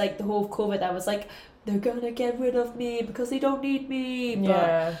I was like the whole COVID. I was like, they're gonna get rid of me because they don't need me.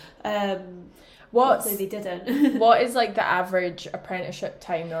 But, Hopefully they didn't. What is like the average apprenticeship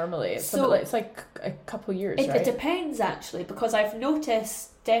time normally? It's like a couple years, right? It depends actually, because I've noticed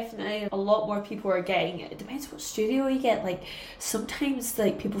definitely a lot more people are getting it. It depends what studio you get. Like sometimes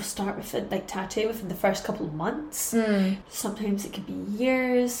like people start with it, like tattoo within the first couple of months. Sometimes it could be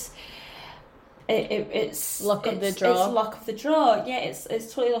years. It's luck of the draw. It's luck of the draw. Yeah, it's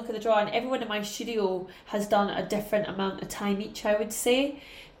totally luck of the draw. And everyone in my studio has done a different amount of time each, I would say.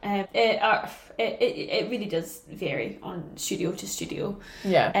 It really does vary on studio to studio.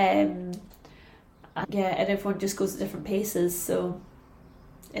 Yeah. And everyone just goes at different paces, so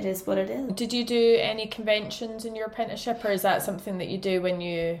it is what it is. Did you do any conventions in your apprenticeship, or is that something that you do when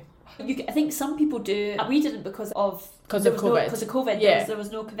you... I think some people do. We didn't because of COVID. Because of COVID, yeah. There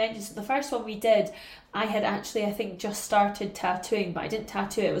was no convention. So the first one we did, I had actually, I think, just started tattooing, but I didn't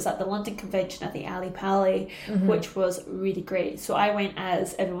tattoo. It was at the London convention at the Ali Pali, which was really great. So I went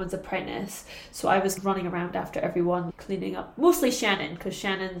as everyone's apprentice. So I was running around after everyone, cleaning up. Mostly Shannon, because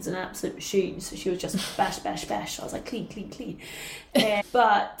Shannon's an absolute machine. So she was just bash, bash, bash. I was like, clean, clean, clean.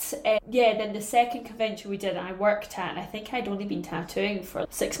 But then the second convention we did, I worked at, and I think I'd only been tattooing for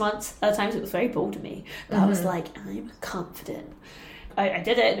 6 months. At times it was very bold of me. But I was like, I'm confident. I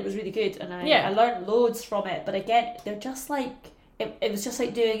did it and it was really good, and I learned loads from it. But again, they're just like it was just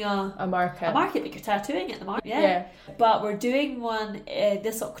like doing a market, but you're tattooing at the market. Yeah. But we're doing one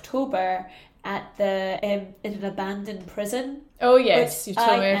this October at the in an abandoned prison. Oh yes, you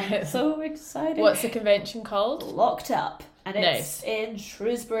told me. I'm so excited. What's the convention called? Locked Up. And it's in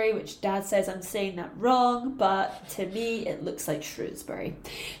Shrewsbury, which Dad says I'm saying that wrong, but to me it looks like Shrewsbury.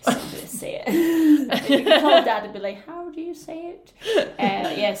 So I'm going to say it. You can call Dad and be like, how do you say it?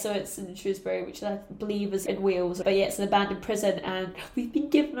 So it's in Shrewsbury, which I believe is in Wales. But yeah, it's an abandoned prison, and we've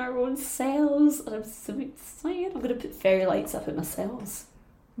been given our own cells, and I'm so excited. I'm going to put fairy lights up in my cells.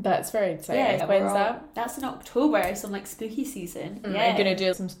 That's very exciting. Yeah, when's that? That's in October, so like spooky season. Yeah. Are you going to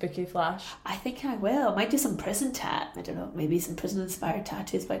do some spooky flash? I think I will. I might do some prison tat. I don't know, maybe some prison inspired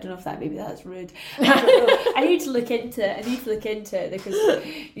tattoos, but I don't know if that's rude. I don't know. I need to look into it because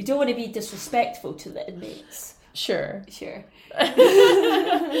you don't want to be disrespectful to the inmates. Sure.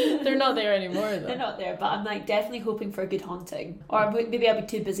 They're not there anymore though. They're not there, but I'm like definitely hoping for a good haunting. Or maybe I'll be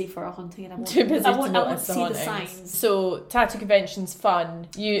too busy for a haunting and I won't see the signs. So tattoo convention's fun.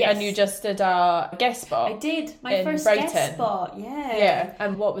 And you just did a guest spot. I did. My first Brighton. Guest spot, yeah. Yeah.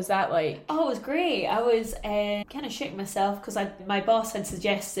 And what was that like? Oh, it was great. I was kind of shitting myself because my boss had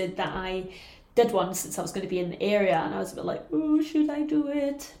suggested that I did one since I was going to be in the area, and I was a bit like, oh, should I do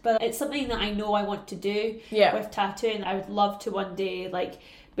it? But it's something that I know I want to do with tattooing. I would love to one day like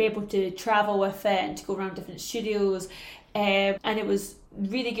be able to travel with it and to go around different studios, and it was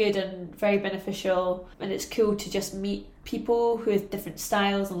really good and very beneficial, and it's cool to just meet people who have different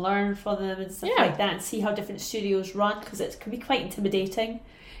styles and learn from them and stuff like that, and see how different studios run, because it can be quite intimidating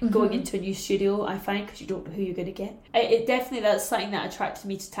going into a new studio, I find, because you don't know who you're going to get. It definitely, that's something that attracted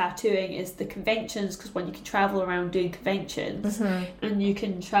me to tattooing, is the conventions, because when you can travel around doing conventions and you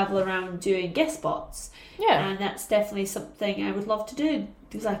can travel around doing guest spots, and that's definitely something I would love to do,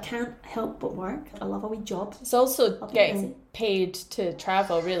 because I can't help but work. I love a wee job. It's also getting paid to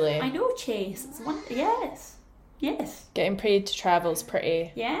travel, really. I know, Chase. It's one. Yes. Getting paid to travel is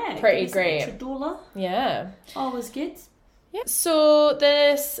pretty great. Extra $1. Yeah. Always good. Yeah. So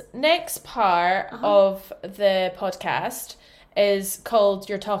this next part of the podcast is called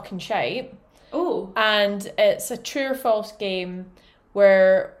You're Talking Shite. Oh. And it's a true or false game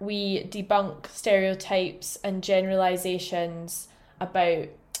where we debunk stereotypes and generalizations about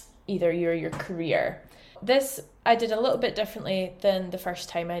either you or your career. This I did a little bit differently than the first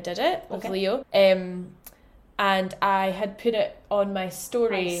time I did it with Leo. And I had put it on my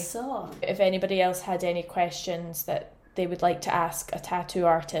story. I saw. If anybody else had any questions that they would like to ask a tattoo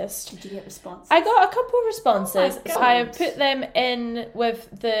artist. Did you get responses? I got a couple of responses. Oh, so I have put them in with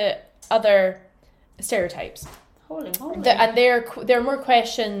the other stereotypes. Holy moly. And they're more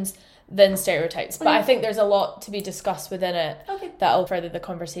questions than stereotypes. But I think there's a lot to be discussed within it that'll further the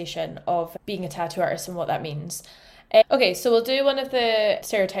conversation of being a tattoo artist and what that means. Okay, so we'll do one of the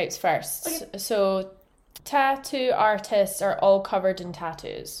stereotypes first. Okay. So tattoo artists are all covered in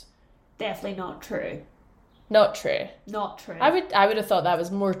tattoos. Definitely not true. Not true. Not true. I would have thought that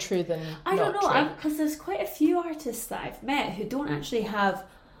was more true than I don't know, because there's quite a few artists that I've met who don't actually have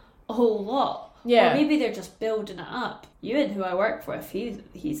a whole lot. Yeah. Or maybe they're just building it up. Ewan, who I work with,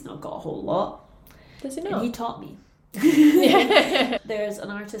 he's not got a whole lot. Does he not? And he taught me. There's an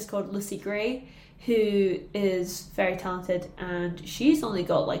artist called Lucy Gray who is very talented, and she's only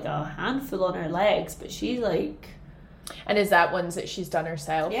got like a handful on her legs, but she's like... And is that ones that she's done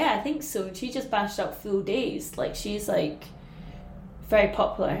herself? Yeah, I think so. She just bashed out full days. Like, she's like very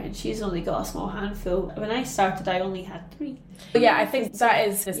popular, and she's only got a small handful. When I started, I only had 3. Yeah, I think that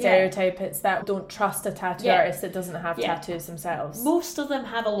is the stereotype. It's that don't trust a tattoo artist that doesn't have tattoos themselves. Most of them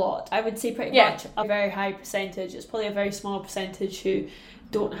have a lot. I would say pretty much a very high percentage. It's probably a very small percentage who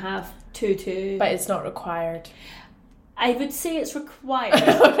don't have tattoos. But it's not required. I would say it's required.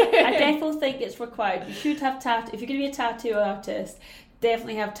 I definitely think it's required. You should have if you're going to be a tattoo artist,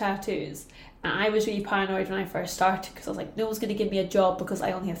 definitely have tattoos. And I was really paranoid when I first started because I was like, no one's going to give me a job because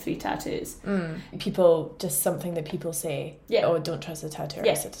I only have 3 tattoos. People, just something that people say. Yeah. Oh, don't trust a tattoo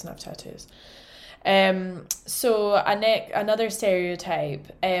artist that doesn't have tattoos. So another stereotype,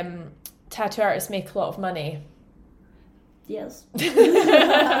 tattoo artists make a lot of money. Yes.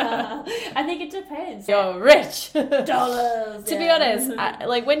 I think it depends. You're rich. Dollars. To be honest,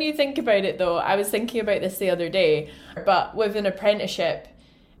 like when you think about it though, I was thinking about this the other day, but with an apprenticeship,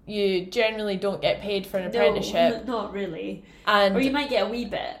 you generally don't get paid for an apprenticeship. Not really. Or you might get a wee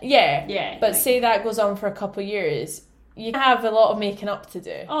bit. Yeah. Yeah. But say that goes on for a couple of years, you have a lot of making up to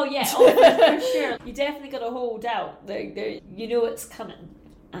do. Oh yeah, for sure. You definitely got to hold out. You know it's coming.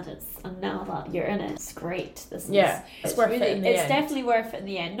 And now that you're in it, it's great. It's worth it in the end. It's definitely worth it in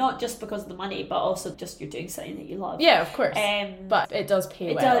the end, not just because of the money, but also just you're doing something that you love. Yeah, of course. But it does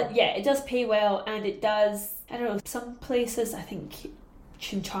pay well. It does pay well, and it does. I don't know. Some places I think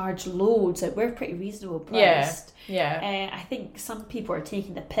can charge loads. Like, we're pretty reasonable priced. Yeah. I think some people are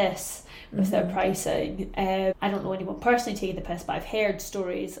taking the piss with their pricing. I don't know anyone personally taking the piss, but I've heard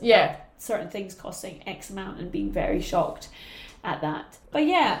stories of certain things costing X amount and being very shocked at that. But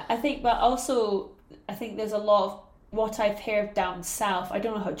yeah, I think there's a lot of what I've heard down south. I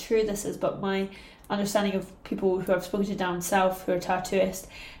don't know how true this is, but my understanding of people who I've spoken to down south who are tattooists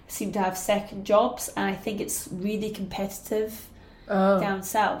seem to have second jobs, and I think it's really competitive down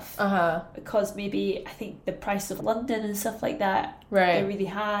south because maybe I think the price of London and stuff like that are really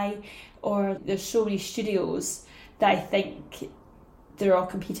high, or there's so many studios that I think they're all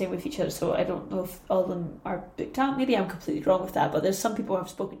competing with each other. So I don't know if all of them are booked out. Maybe I'm completely wrong with that, but there's some people I've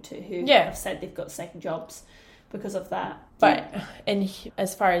spoken to who have said they've got second jobs because of that. But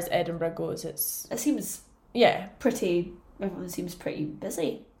as far as Edinburgh goes, it seems pretty. Everyone seems pretty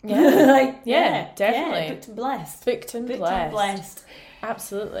busy. Yeah, definitely. Booked and blessed. Booked and blessed.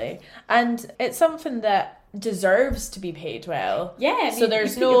 Absolutely. And it's something that deserves to be paid well. Yeah, I mean, so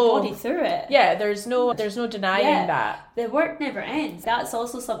there's you put your body through it. Yeah, there's no denying that. The work never ends. That's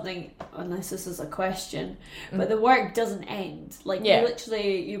also something, unless this is a question, but the work doesn't end. Like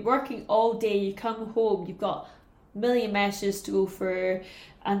you're working all day, you come home, you've got a million messages to go through,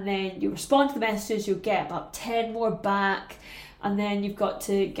 and then you respond to the messages, you'll get about 10 more back. And then you've got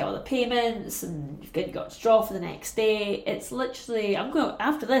to get all the payments, and you've got to draw for the next day. It's literally,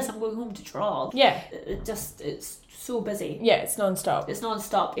 after this, I'm going home to draw. Yeah. It's so busy. Yeah, it's non-stop. It's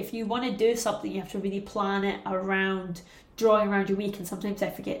non-stop. If you want to do something, you have to really plan it around, drawing around your week, and sometimes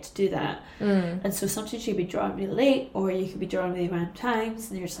I forget to do that. And so sometimes you'll be drawing really late, or you could be drawing really random times,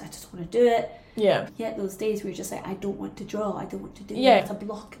 and you're just like, I just want to do it. Yeah. Yet those days where you're just like, I don't want to draw, I don't want to do it. It's a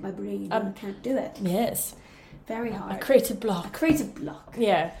block in my brain, and I can't do it. Yes. Very hard. A creative block.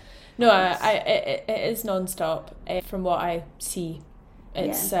 Yeah. No, it is non-stop from what I see.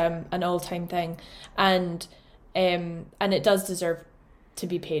 It's an all-time thing, and it does deserve to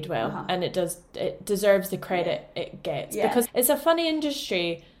be paid well, and it deserves the credit it gets because it's a funny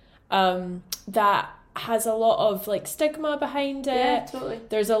industry that has a lot of like stigma behind it. Yeah, totally.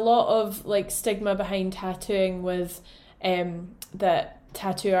 There's a lot of like stigma behind tattooing with that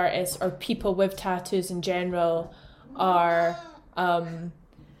tattoo artists or people with tattoos in general are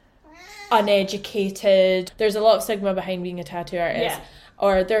uneducated. There's a lot of stigma behind being a tattoo artist,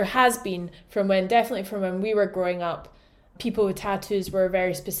 or there has been from when we were growing up. People with tattoos were a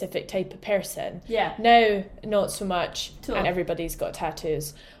very specific type of person. Now not so much. And everybody's got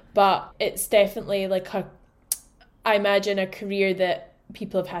tattoos, but it's definitely like I imagine a career that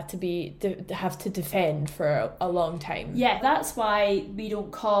people have had to defend for a long time. Yeah, that's why we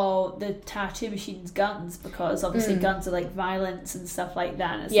don't call the tattoo machines guns, because obviously guns are like violence and stuff like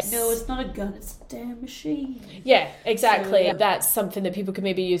that. No, it's not a gun, it's a damn machine. Yeah, exactly. So, that's something that people could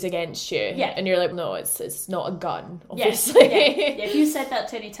maybe use against you. Yeah. And you're like, no, it's not a gun, obviously. Yeah. If you said that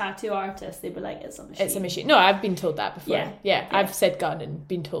to any tattoo artist, they'd be like, it's a machine. It's a machine. No, I've been told that before. Yeah. I've said gun and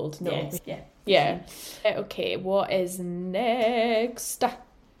been told no. Yeah. Okay, what is next?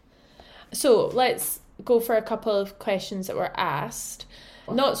 So let's go for a couple of questions that were asked.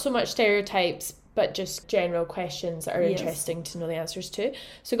 Not so much stereotypes, but just general questions that are Yes. interesting to know the answers to.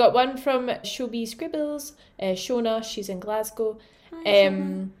 So got one from Shobi Scribbles, Shona, she's in Glasgow.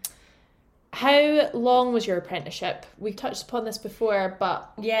 Hi, How long was your apprenticeship? We touched upon this before,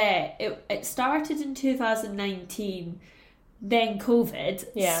 but... Yeah, it started in 2019, then COVID.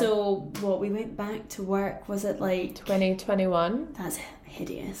 Yeah. So, we went back to work, was it like... 2021? That's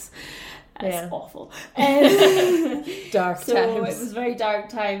hideous. That's awful. Dark so times. it was very dark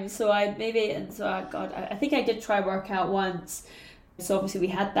times. So I think I did try work out once. So obviously we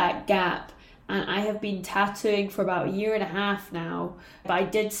had that gap. And I have been tattooing for about a year and a half now. But I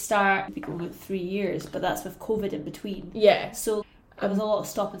did start going with 3 years, but that's with COVID in between. Yeah. So it was a lot of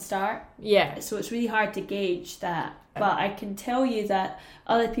stop and start. Yeah. So it's really hard to gauge that. But I can tell you that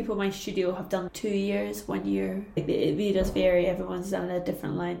other people in my studio have done 2 years, 1 year. It really does vary. Everyone's done a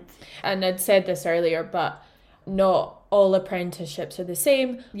different length. And I'd said this earlier, but not all apprenticeships are the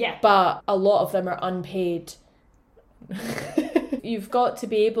same. Yeah. But a lot of them are unpaid. You've got to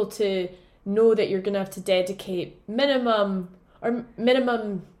be able to know that you're going to have to dedicate minimum a year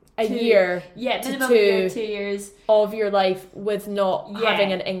minimum to a year, 2 years of your life with not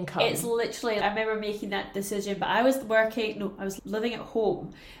having an income. It's literally, I remember making that decision, but I was living at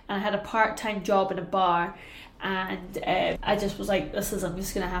home and I had a part-time job in a bar, and I just was like, I'm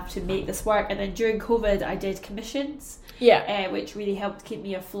just going to have to make this work. And then during COVID I did commissions, which really helped keep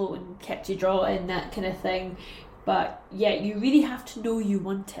me afloat and kept you drawing, that kind of thing. But yeah, you really have to know you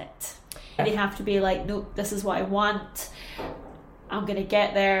want it. You really have to be like, no, this is what I want, I'm going to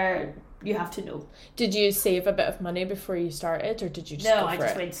get there. You have to know. Did you save a bit of money before you started, or did you just go for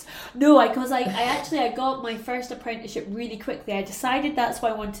it? No, because I got my first apprenticeship really quickly. I decided that's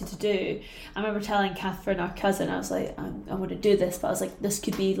what I wanted to do. I remember telling Catherine, our cousin, I was like, I want to do this, but I was like, this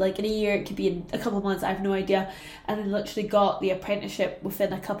could be like in a year, it could be in a couple of months, I have no idea. And then literally got the apprenticeship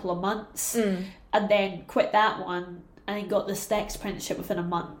within a couple of months, and then quit that one, and then got this next apprenticeship within a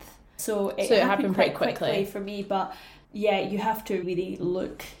month. So it happened quite quickly for me, but yeah, you have to really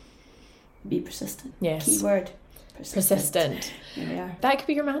be persistent. Yes. Keyword. Persistent. Here we are. That could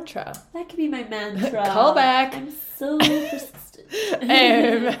be your mantra. That could be my mantra. Call back. I'm so persistent.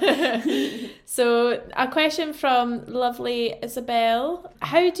 So a question from lovely Isabel.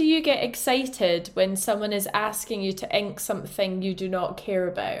 How do you get excited when someone is asking you to ink something you do not care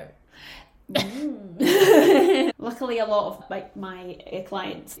about? Luckily, a lot of my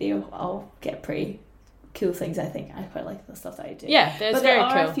clients, they all get pretty cool things. I think I quite like the stuff that I do. Yeah, that's but very there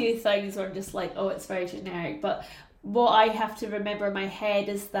are cool. a few things where I'm just like, oh, it's very generic. But what I have to remember in my head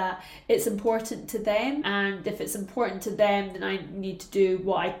is that it's important to them, and if it's important to them, then I need to do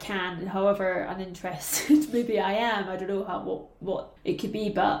what I can. And however uninterested maybe I am, I don't know what it could be,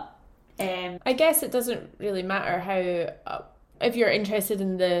 but I guess it doesn't really matter how if you're interested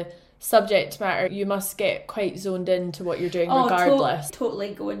in the subject matter, you must get quite zoned into what you're doing regardless.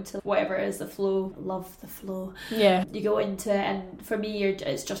 Totally go into whatever is the flow. Love the flow. Yeah. You go into, and for me,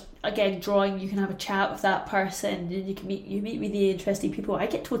 it's just, again, drawing. You can have a chat with that person, and you meet really interesting people. I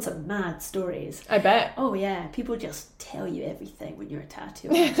get told some mad stories. I bet. Oh yeah, people just tell you everything when you're a tattoo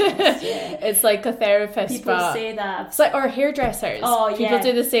artist. Yeah. It's like a therapist. People say that. It's like, or hairdressers. Oh yeah. People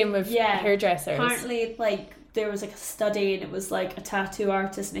do the same with hairdressers. Apparently, there was a study, and it was like a tattoo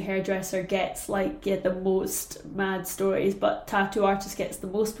artist and a hairdresser gets the most mad stories, but tattoo artist gets the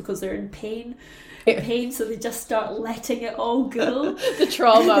most because they're in pain, so they just start letting it all go. The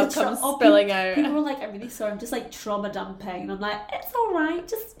trauma comes spilling out. People are like, I'm really sorry, I'm just like trauma dumping, and I'm like, it's all right,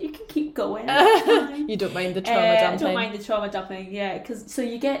 just you can keep going. It's fine. You don't mind the trauma dumping? I don't mind the trauma dumping, yeah, because so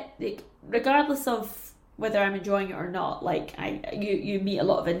you get, regardless of whether I'm enjoying it or not, you meet a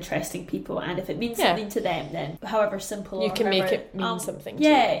lot of interesting people, and if it means something to them, then however simple you can make it mean something to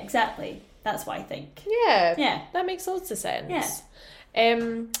yeah, you. exactly. That's what I think. Yeah, that makes lots of sense.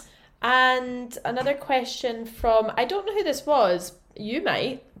 Yeah. And another question from, I don't know who this was, you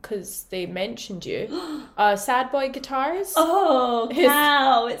might, because they mentioned you. Sad Boy Guitars. Oh,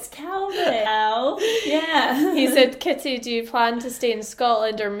 Cal. It's Calvin. Cal. Yeah. He said, Kitty, do you plan to stay in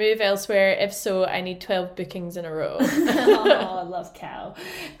Scotland or move elsewhere? If so, I need 12 bookings in a row. Oh, I love Cal.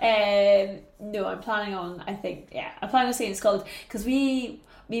 No, I'm planning on staying in Scotland, because me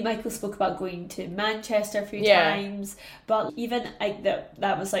and Michael spoke about going to Manchester a few times, but even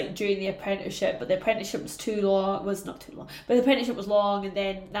that was during the apprenticeship, but the apprenticeship was not too long, but the apprenticeship was long, and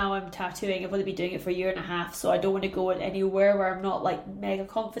then now I'm tattooing. I've only been doing it for a year and a half, so I don't want to go anywhere where I'm not mega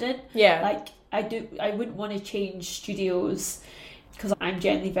confident. I wouldn't want to change studios because I'm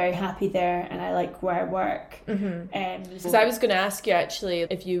generally very happy there and I like where I work. Because I was going to ask you actually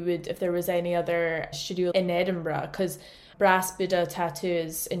if there was any other studio in Edinburgh, because Brass Buddha Tattoo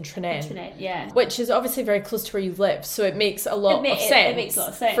is in Trinent, yeah, which is obviously very close to where you live, so it makes a lot of sense. It makes a lot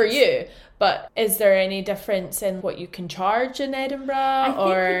of sense for you. But is there any difference in what you can charge in Edinburgh? I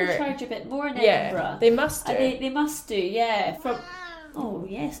think people charge a bit more in Edinburgh. They must do. They must do, yeah. Oh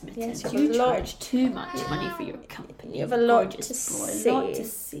yes, Mittens, you charge too much money for your company. You have a lot to say. A lot to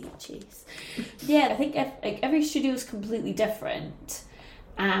say, jeez. Yeah, I think every studio is completely different,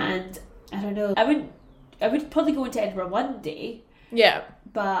 and I don't know. I would probably go into Edinburgh one day. Yeah.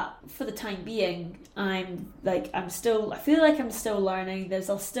 But for the time being, I feel like I'm still learning. There's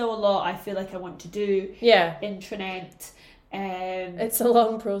still a lot I feel like I want to do. Yeah. In Trinent. It's a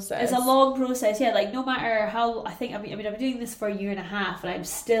long process. It's a long process, yeah. Like no matter how I'm doing this for a year and a half, and I'm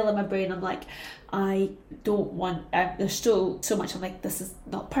still in my brain. I'm like, I don't want. There's still so much. I'm like, this is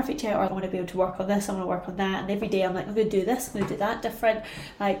not perfect yet, or I want to be able to work on this. I want to work on that. And every day I'm like, I'm going to do this. I'm going to do that different.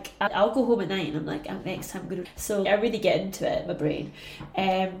 Like I'll go home at night and I'm like, next time I'm going to. So I really get into it in my brain.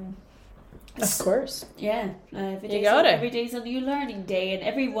 Of course. Yeah. Every day's a new learning day, and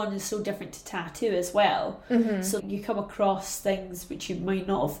everyone is so different to tattoo as well. So you come across things which you might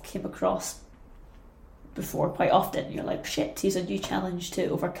not have came across before quite often. You're like, shit, here's a new challenge to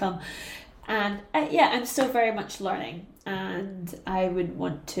overcome. And I'm still very much learning, and I would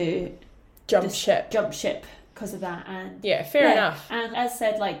want to jump ship because of that. And fair enough. And as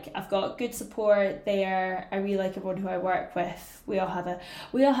said, like I've got good support there. I really like everyone who I work with. We all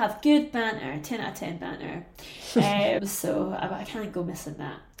have good banter, 10 out of 10 banter. So I can't go missing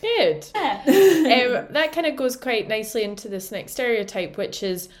that. Good. Yeah. That kind of goes quite nicely into this next stereotype, which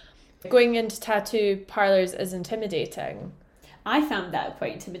is going into tattoo parlours is intimidating. I found that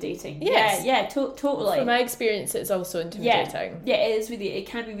quite intimidating. Yes. Yeah, totally. From my experience, it's also intimidating. Yeah, it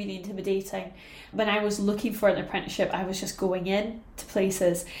can be really intimidating. When I was looking for an apprenticeship, I was just going in to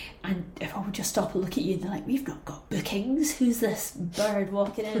places, and everyone would just stop and look at you, and they're like, "We've not got bookings. Who's this bird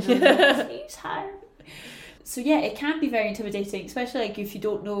walking in?" And I'm like, "Who's hired?" So yeah, it can be very intimidating, especially like if you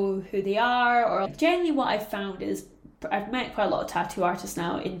don't know who they are. Or generally, what I've found is I've met quite a lot of tattoo artists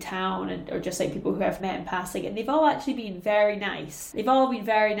now in town, or just like people who I've met in passing, and they've all actually been very nice.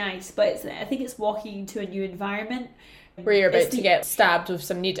 But I think it's walking into a new environment where you're about to get stabbed with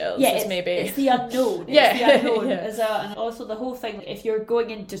some needles. Yeah, it's the unknown. And also the whole thing. If you're going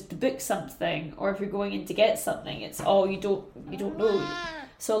in just to book something, or if you're going in to get something, it's all you don't know.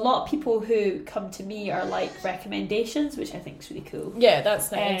 So a lot of people who come to me are like recommendations, which I think is really cool. Yeah,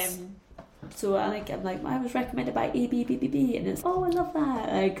 that's nice. So I'm like, I was recommended by ABBB, and it's, oh, I love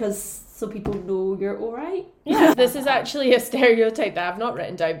that, because so people know you're all right. Yeah, this is actually a stereotype that I've not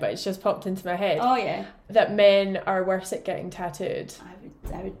written down, but it's just popped into my head. Oh yeah, that men are worse at getting tattooed.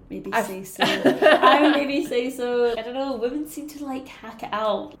 I would maybe say so. I don't know. Women seem to like hack it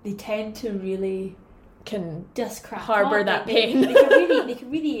out. They tend to really can just crack harbour on. that pain. They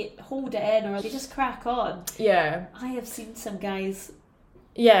can really hold it in, or they just crack on. Yeah, I have seen some guys.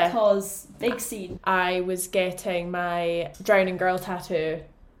 Yeah, cause big scene. I was getting my drowning girl tattoo.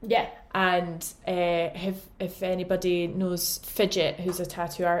 Yeah. And if anybody knows Fidget, who's a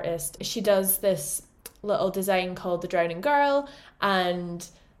tattoo artist, she does this little design called the Drowning Girl, and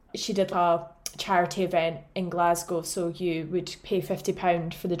she did a charity event in Glasgow. So you would pay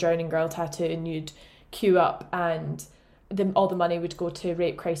 £50 for the Drowning Girl tattoo, and you'd queue up, and all the money would go to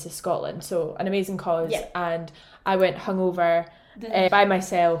Rape Crisis Scotland. So an amazing cause. Yeah. And I went hungover by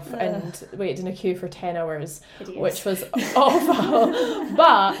myself and waited in a queue for 10 hours, Hideous. Which was awful.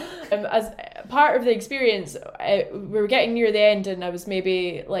 But as part of the experience, we were getting near the end, and I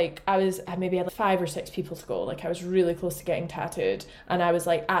maybe had 5 or 6 people to go. Like I was really close to getting tattooed, and I was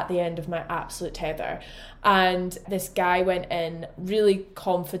like at the end of my absolute tether. And this guy went in really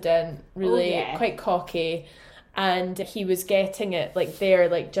confident, really quite cocky, and he was getting it like there,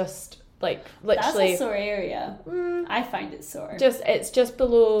 like just like literally. That's a sore area. I find it sore. It's just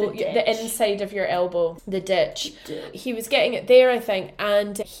below the inside of your elbow, the ditch. He was getting it there, I think,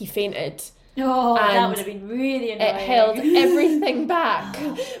 and he fainted. Oh, that would have been really annoying. It held everything back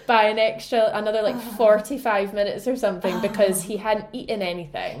by another 45 minutes or something, because he hadn't eaten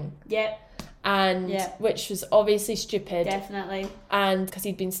anything. Yep. And which was obviously stupid. Definitely. And because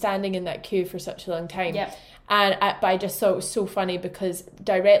he'd been standing in that queue for such a long time. Yep. But I just thought it was so funny, because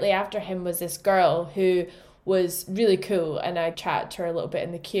directly after him was this girl who was really cool, and I chatted to her a little bit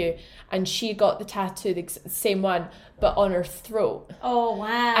in the queue, and she got the tattoo, the same one, but on her throat. Oh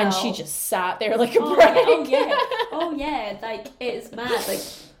wow. And she just sat there like a brick. Oh yeah, like it's mad. Like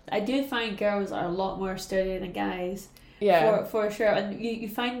I do find girls are a lot more sturdy than guys. for sure. And you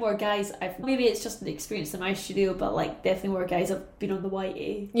find more guys, maybe it's just an experience in my studio, but like definitely more guys have been on the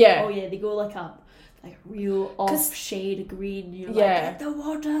whitey. Yeah. Oh yeah, they go like a real off shade green. You're like, get the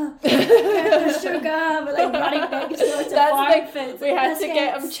water, get the sugar, but like running next door to farm foods. We had to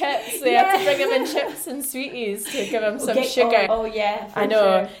get them chips. They had to bring them in chips and sweeties to give them some sugar. Oh yeah, I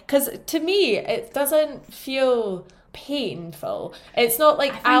know. Because to me, it doesn't feel painful. It's not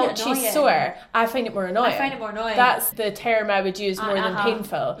like ouchy sore. I find it more annoying. That's the term I would use more than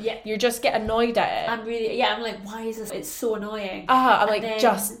painful. Yeah. You just get annoyed at it. I'm like, why is this? It's so annoying. I'm like, then,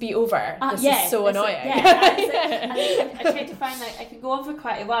 just be over. This is so annoying. I tend to find like I can go on for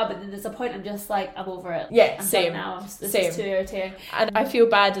quite a while, but then there's a point I'm just like, I'm over it. Yeah, I'm same. done now. This is too irritating. And I feel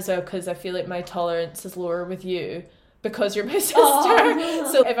bad as well because I feel like my tolerance is lower with you. Because you're my sister.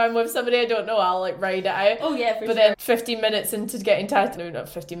 So if I'm with somebody I don't know, I'll like ride it out. Oh yeah, for But then 15 minutes into getting tattooed, no, not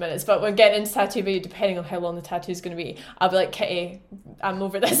 15 minutes, but we're getting into tattoo video, depending on how long the tattoo is going to be, I'll be like, Kitty, I'm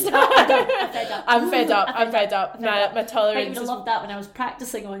over this now. I'm fed up. My tolerance I would have loved that when I was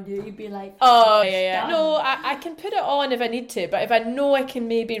practicing on you. You'd be like, oh yeah. No, I can put it on if I need to, but if I know I can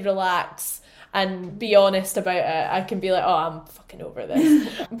maybe relax and be honest about it, I can be like, oh, I'm fucking over this.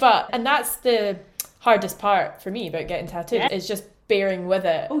 And that's the hardest part for me about getting tattooed is just bearing with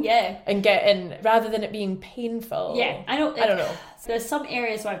it. Oh yeah. And getting, rather than it being painful. Yeah, I don't know. There's some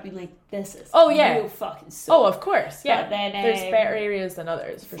areas where I've been like, this is real fucking sore. Oh, of course, yeah. But then, there's better areas than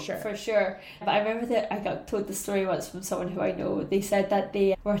others, for sure. For sure. But I remember that I got told the story once from someone who I know. They said that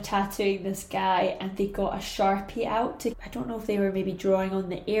they were tattooing this guy and they got a Sharpie out I don't know if they were maybe drawing on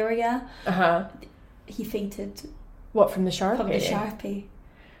the area. He fainted. What, from the Sharpie? From the Sharpie.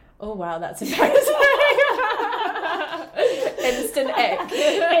 Oh wow, that's embarrassing. Instant ick.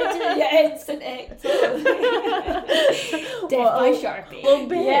 Instant ick. Death by Sharpie. Well,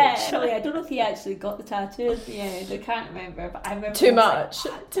 bitch. Yeah, I don't know if he actually got the tattoo at the end. I can't remember, but I remember too much.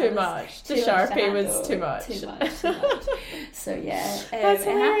 The Sharpie was too much. So yeah, that's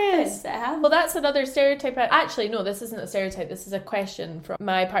hilarious. It happens. Well, that's another stereotype. Actually, no, this isn't a stereotype. This is a question from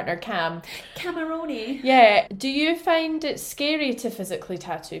my partner Cam. Cameroni. Yeah. Do you find it scary to physically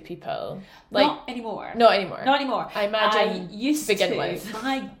tattoo people? Like, Not anymore. I imagine used to begin to. with.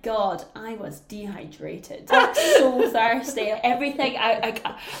 My God, I was dehydrated. Like, so thirsty. Everything. I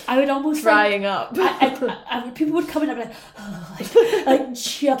would almost drying up. People would come in and I'd be like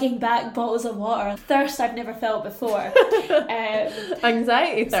chugging back bottles of water. Thirst I've never felt before.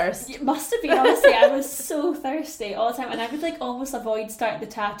 Anxiety thirst. It must have been, honestly. I was so thirsty all the time, and I would like almost avoid starting the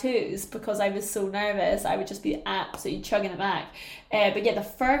tattoos because I was so nervous. I would just be absolutely chugging it back. But yeah, the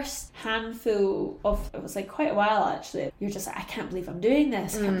first handful of, it was like quite a while actually, you're just like, I can't believe I'm doing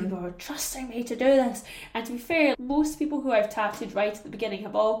this. I can't believe people are trusting me to do this. And to be fair, most people who I've tattooed right at the beginning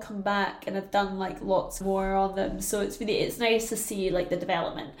have all come back and have done like lots more on them. So it's nice to see like the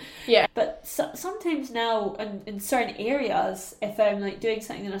development. Yeah. But sometimes now in certain areas, if I'm like doing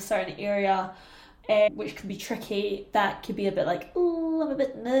something in a certain area, which can be tricky, that could be a bit like, oh, I'm a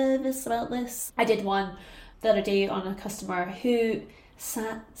bit nervous about this. I did one the other day on a customer who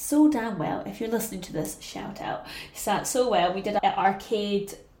sat so damn well. If you're listening to this, shout out. He sat so well. We did an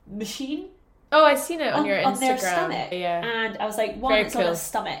arcade machine. Oh, I've seen it on your Instagram. On their stomach. Yeah. And I was like, one, Very it's cool. on a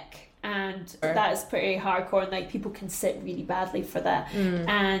stomach. And that is pretty hardcore, and like people can sit really badly for that.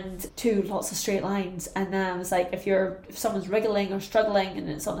 And two, lots of straight lines. And then I was like, if someone's wriggling or struggling and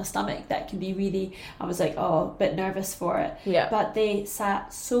it's on a stomach, that can be really, I was like, a bit nervous for it. Yeah. But they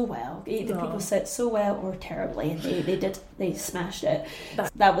sat so well. The people sit so well or terribly, and they smashed it.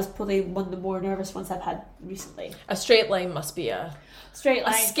 That was probably one of the more nervous ones I've had recently. A straight line must be a straight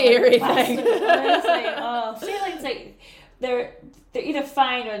line, scary thing. Straight lines, like they're either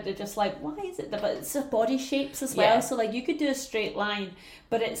fine or they're just like, why is it? But it's just body shapes as well. So like you could do a straight line,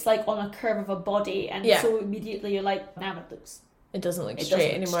 but it's like on a curve of a body, and so immediately you're like, now it doesn't look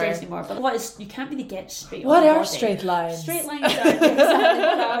straight anymore. But you can't really get straight. What are body. Straight lines? Straight lines are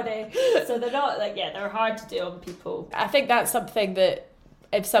exactly so they're not like they're hard to do on people. I think that's something that,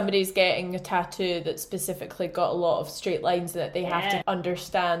 if somebody's getting a tattoo that's specifically got a lot of straight lines in it, they have to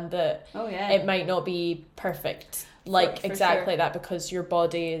understand that it might not be perfect. Like exactly that, because your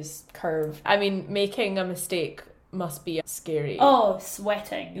body is curved. I mean, making a mistake must be scary. Oh,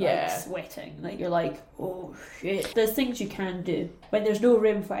 sweating. Like you're like, oh shit. There's things you can do when there's no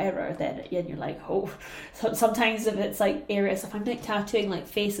room for error. Then you're like, oh. Sometimes if it's like areas, if I'm like tattooing like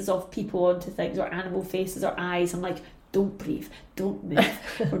faces of people onto things, or animal faces or eyes, I'm like, don't breathe, don't move.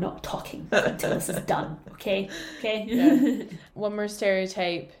 We're not talking until this is done. Okay. Yeah. One more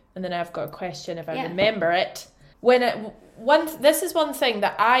stereotype, and then I've got a question if I remember it. This is one thing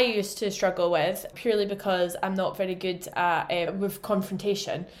that I used to struggle with, purely because I'm not very good at with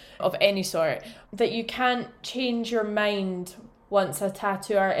confrontation of any sort, that you can't change your mind once a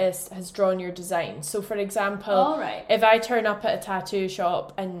tattoo artist has drawn your design. So for example, if I turn up at a tattoo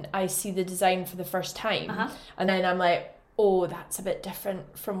shop and I see the design for the first time, and then I'm like, oh, that's a bit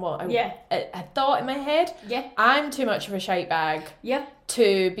different from what I thought in my head. Yeah. I'm too much of a shite bag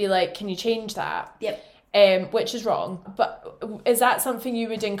to be like, can you change that? Yep. Which is wrong. But is that something you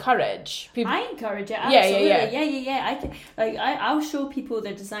would encourage? People... I encourage it. Absolutely. Yeah. I'll show people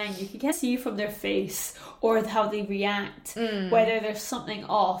their design. You can see from their face or how they react whether there's something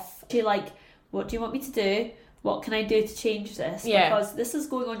off. To like, what do you want me to do? What can I do to change this? Yeah. Because this is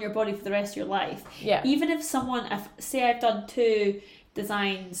going on your body for the rest of your life. Yeah. Even if say I've done 2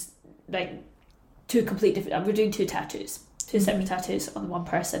 designs, like 2 complete different, we're doing 2 tattoos. 2 separate tattoos on the one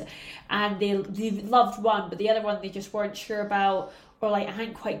person, and they loved one, but the other one they just weren't sure about, or like I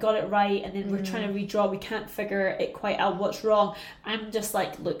hadn't quite got it right, and then we're trying to redraw, we can't figure it quite out what's wrong. I'm just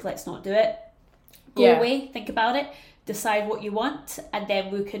like, look, let's not do it. Go away, think about it, decide what you want, and then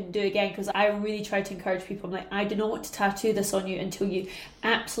we can do it again. Because I really try to encourage people. I'm like, I do not want to tattoo this on you until you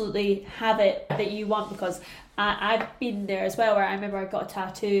absolutely have it that you want, because I've been there as well, where I remember I got a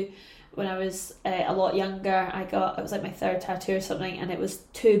tattoo when I was a lot younger. It was like my 3rd tattoo or something, and it was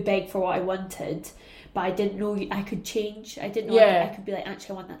too big for what I wanted, but I didn't know I could change. I didn't know I could be like,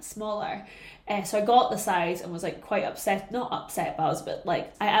 actually I want that smaller. So I got the size and was like quite upset, not upset, but I was a bit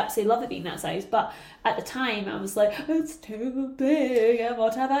like, I absolutely love it being that size, but at the time I was like, it's too big, and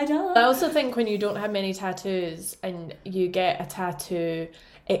what have I done? I also think when you don't have many tattoos and you get a tattoo,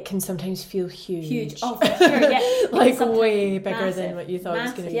 it can sometimes feel huge. Oh, for sure, yeah. Like way bigger than what you thought it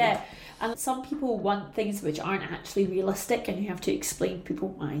was going to be. Yeah. And some people want things which aren't actually realistic, and you have to explain to people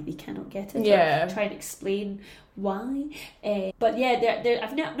why they cannot get it. Yeah. Or try and explain why. But yeah,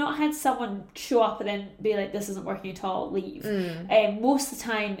 I've not had someone show up and then be like, this isn't working at all, leave. Most of the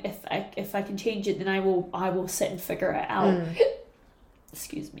time, if I can change it, then I will sit and figure it out.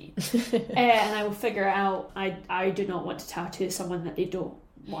 Excuse me. And I will figure out, I do not want to tattoo someone that they don't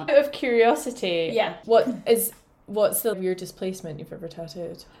want. Out of curiosity, what's the weirdest placement you've ever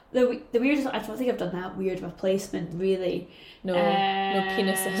tattooed? The weirdest, I don't think I've done that weird of a placement, really. No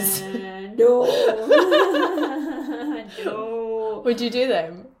penises. No. No. Would you do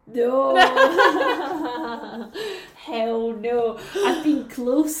them? No. Hell no. I've been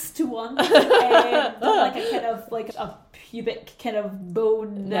close to one. Like a kind of like a pubic kind of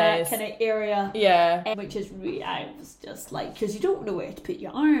bone kind of area. Yeah. Which is really, I was just like, because you don't know where to put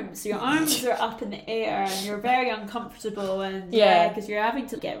your arms. Your arms are up in the air and you're very uncomfortable, and because you're having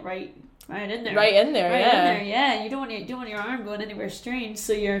to get right in there. Right in there, yeah. You don't want your arm going anywhere strange,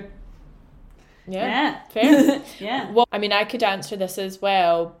 so you're fair. Yeah. Well, I mean, I could answer this as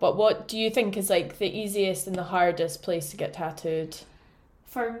well, but what do you think is like the easiest and the hardest place to get tattooed?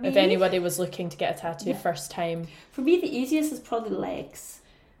 For me, if anybody was looking to get a tattoo first time. For me, the easiest is probably legs.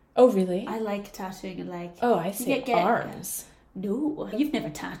 Oh, really? I like tattooing a leg. Oh, I see. Arms. No, you've never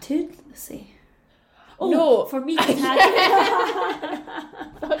tattooed. Let's see. Oh, no. For me to tattoo.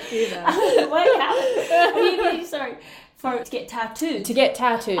 Fuck you then. What? Sorry. To get tattooed. To get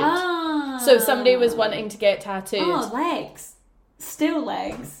tattooed. So if somebody was wanting to get tattooed. Oh, legs. Still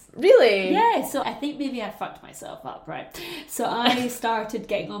legs. Really? Yeah, so I think maybe I fucked myself up, right? So I started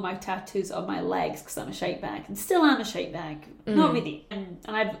getting all my tattoos on my legs because I'm a shite bag, and still am a shite bag. Not really. And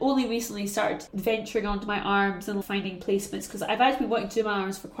I've only recently started venturing onto my arms and finding placements, because I've actually been wanting to do my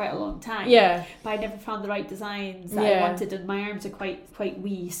arms for quite a long time. Yeah. But I never found the right designs that I wanted, and my arms are quite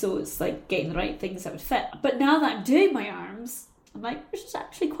wee, so it's like getting the right things that would fit. But now that I'm doing my arms, I'm like, this is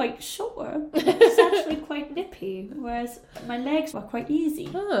actually quite short. It's actually quite nippy, whereas my legs were quite easy.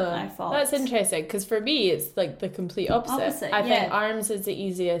 I thought that's interesting, because for me it's like the complete opposite. I think arms is the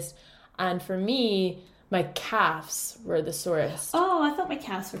easiest, and for me my calves were the sorest. Oh, I thought my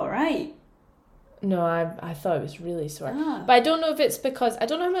calves were alright. No, I thought it was really sore. But I don't know if it's because, I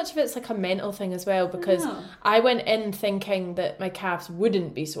don't know how much of it's like a mental thing as well, because I went in thinking that my calves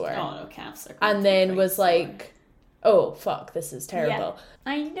wouldn't be sore. Oh no, calves are. And then was like, oh fuck, this is terrible. Yeah.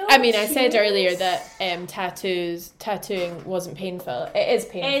 I know. I mean, I said earlier that tattooing wasn't painful. It is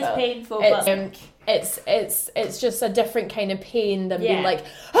painful. It is painful, but it's just a different kind of pain than being like,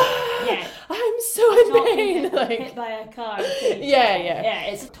 I'm so in pain. Like hit by a car. Yeah.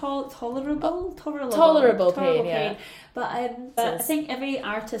 It's tolerable pain. But I think every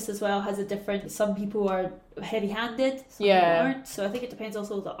artist as well has a different. Some people are heavy-handed, some people aren't. So I think it depends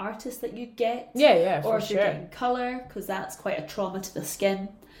also on the artist that you get. Yeah, or if you're getting colour, because that's quite a trauma to the skin.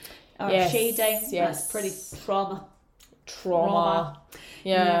 or Yes, shading. yes. That's pretty trauma. Trauma.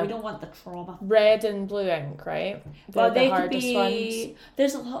 Yeah. We don't want the trauma. Red and blue ink, right? Well, they the could hardest be. ones.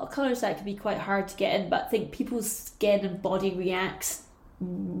 There's a lot of colours that can be quite hard to get in, but I think people's skin and body reacts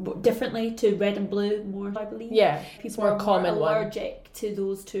differently to red and blue more, I believe. Yeah, People more are common more one. allergic to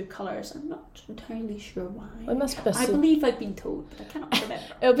those two colours. I'm not entirely sure why. It must be I believe I've been told, but I cannot remember.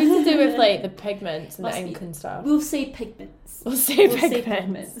 It'll be to do with like the pigments and Must the ink be. and stuff. We'll say pigments. We'll say We'll say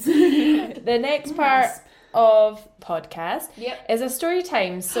pigments. pigments. The next part of podcast Yep. is a story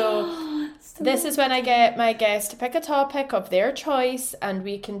time. So this is when I get my guests to pick a topic of their choice and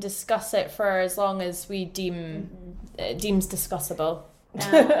we can discuss it for as long as we deems discussable.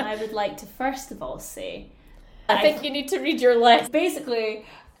 I would like to first of all say, I think you need to read your list. basically,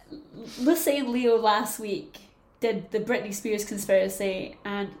 Lucy and Leo last week did the Britney Spears conspiracy,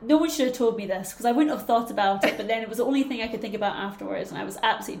 and no one should have told me this because I wouldn't have thought about it, but then it was the only thing I could think about afterwards, and I was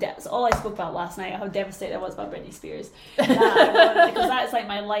absolutely that's all I spoke about last night, how devastated I was about Britney Spears. Because that's like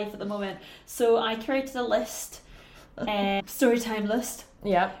my life at the moment. So I curated a list, storytime list.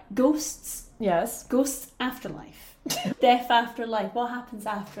 Yeah. Ghosts afterlife. Death after life. What happens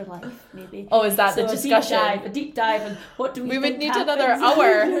after life, maybe? Oh, is that So the discussion? A deep dive, and what do we think would need happens? another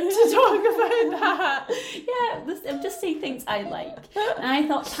hour to talk about that. Yeah, I'm just saying things I like. And I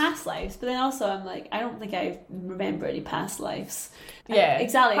thought past lives, but then also I'm like, I don't think I remember any past lives. Yeah,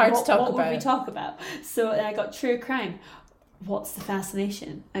 exactly. hard to What talk would we about. talk about? So I got true crime. What's the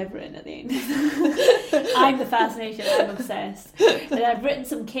fascination? I've written at the end. I'm the fascination. I'm obsessed. And I've written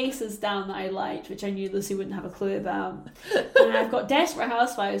some cases down that I liked, which I knew Lucy wouldn't have a clue about. And I've got Desperate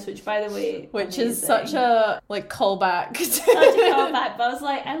Housewives, which, by the way, Which amazing. is such a callback. Such a callback. But I was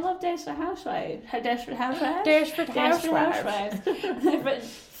like, I love Desperate Housewives. Desperate Housewives. Desperate Desperate Housewives. Housewives. And I've written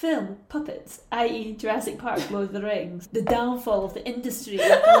film, puppets, i.e. Jurassic Park, Lord of the Rings. The downfall of the industry.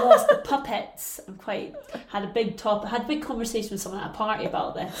 I've lost the puppets. Had a big conversation with someone at a party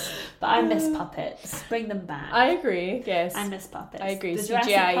about this. But I miss puppets. Bring them back. I agree, yes. I miss puppets. I agree. The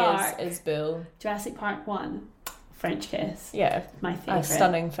Jurassic CGI Park, is Bill. Jurassic Park 1, French Kiss. Yeah. My favourite. A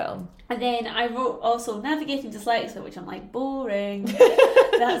stunning film. And then I wrote also Navigating Dyslexia, which I'm like, boring.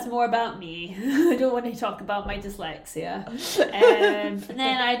 That's more about me. I don't want to talk about my dyslexia. And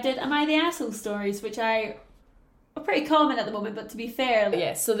then I did Am I the Asshole stories, which are pretty common at the moment, but to be fair...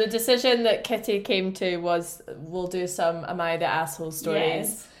 Yes, so the decision that Kitty came to was we'll do some Am I the Asshole stories.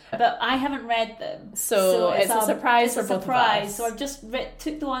 Yes. But I haven't read them. So it's a surprise for both of us. So I've just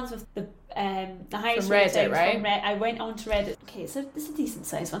took the ones with the highest From Reddit, ratings right? from I went on to Reddit. Okay, so this is a decent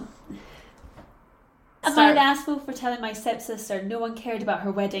sized one. Am I Start. the asshole for telling my stepsister no one cared about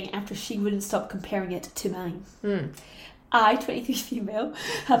her wedding after she wouldn't stop comparing it to mine? I, 23 female,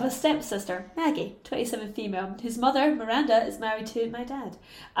 have a stepsister, Maggie, 27 female, whose mother, Miranda, is married to my dad.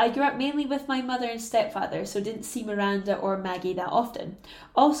 I grew up mainly with my mother and stepfather, so didn't see Miranda or Maggie that often.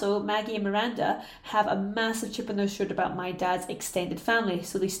 Also, Maggie and Miranda have a massive chip on their shoulder about my dad's extended family,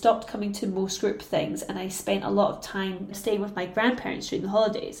 so they stopped coming to most group things, and I spent a lot of time staying with my grandparents during the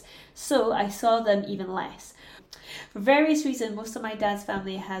holidays, so I saw them even less. For various reasons, most of my dad's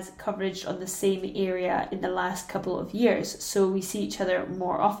family has coverage on the same area in the last couple of years, so we see each other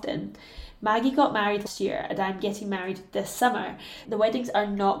more often. Maggie got married last year, and I'm getting married this summer. The weddings are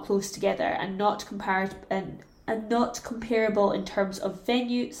not close together and not comparable in terms of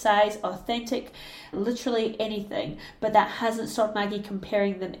venue, size, authentic, literally anything, but that hasn't stopped Maggie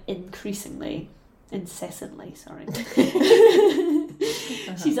comparing them incessantly, sorry.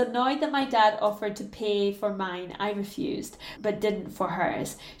 She's annoyed that my dad offered to pay for mine. I refused, but didn't for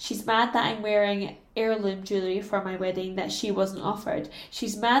hers. She's mad that I'm wearing heirloom jewellery for my wedding that she wasn't offered.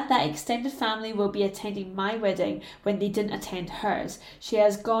 She's mad that extended family will be attending my wedding when they didn't attend hers. She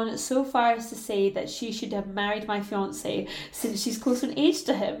has gone so far as to say that she should have married my fiancé since she's closer in age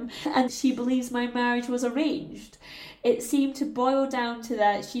to him, and she believes my marriage was arranged. It seemed to boil down to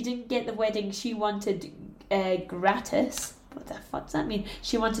that she didn't get the wedding she wanted gratis. What the fuck does that mean?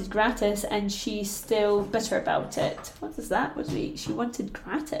 She wanted gratis and she's still bitter about it. What does that mean? She wanted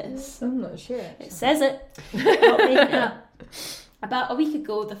gratis? I'm not sure. It says it. Not making it up. About a week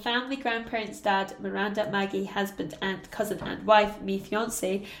ago, the family, grandparents, dad, Miranda, Maggie, husband, aunt, cousin and wife, me,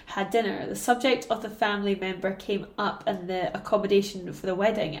 fiancé, had dinner. The subject of the family member came up and the accommodation for the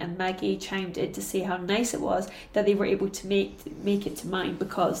wedding, and Maggie chimed in to say how nice it was that they were able to make it to mine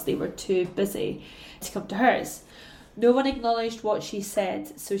because they were too busy to come to hers. No one acknowledged what she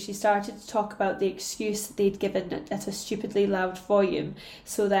said, so she started to talk about the excuse they'd given at a stupidly loud volume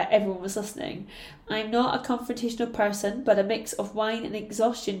so that everyone was listening. I'm not a confrontational person, but a mix of wine and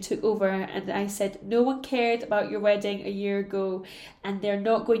exhaustion took over, and I said, no one cared about your wedding a year ago, and they're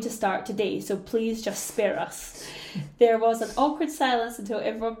not going to start today, so please just spare us. There was an awkward silence until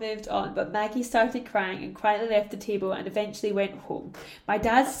everyone moved on, but Maggie started crying and quietly left the table and eventually went home. My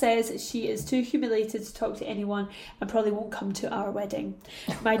dad says she is too humiliated to talk to anyone and probably won't come to our wedding.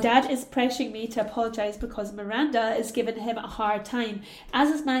 My dad is pressuring me to apologise because Miranda is giving him a hard time, as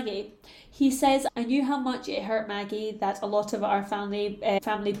is Maggie. He says, I knew how much it hurt Maggie that a lot of our family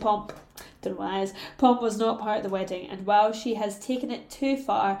pomp, don't know what that is, pomp was not part of the wedding, and while she has taken it too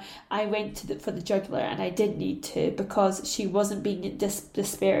far, I went for the jugular, and I did need to, because she wasn't being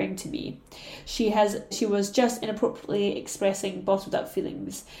despairing to me. She was just inappropriately expressing bottled up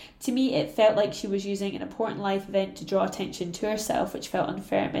feelings. To me, it felt like she was using an important life event to draw attention to herself, which felt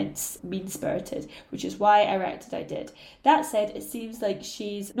unfair and mean-spirited, which is why I reacted I did. That said, it seems like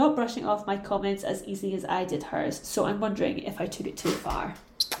she's not brushing off my comments as easily as I did hers, so I'm wondering if I took it too far.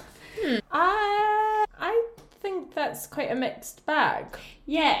 I think that's quite a mixed bag.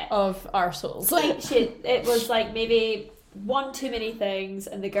 Yeah. Of arseholes. Like it was like maybe one too many things,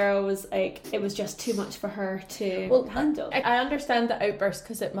 and the girl was like, it was just too much for her to handle. I understand the outburst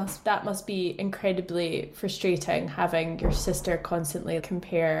because that must be incredibly frustrating, having your sister constantly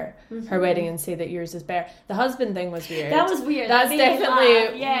compare her wedding and say that yours is better. The husband thing was weird. That was weird. That's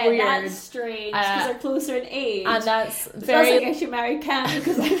definitely weird. That's strange because they're closer in age, and that's very. Sounds like I should marry Cam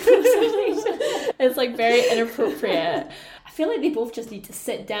because I'm closer in age. It's like very inappropriate. I feel like they both just need to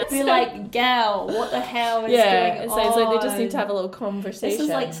sit down and be like, gal, what the hell is going on? It sounds like they just need to have a little conversation. This is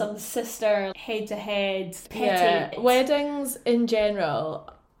like some sister head-to-head petty. Weddings in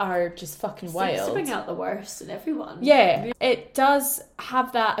general are just fucking wild. Seems to bring out the worst in everyone. Yeah, it does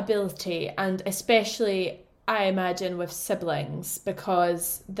have that ability, and especially I imagine with siblings,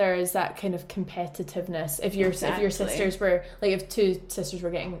 because there is that kind of competitiveness. If your sisters were like, if two sisters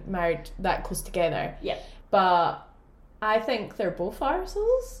were getting married that close together, but I think they're both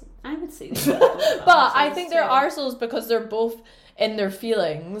arseholes. I would say they're both but I think they're arseholes because they're both in their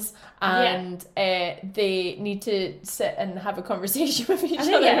feelings, and they need to sit and have a conversation with each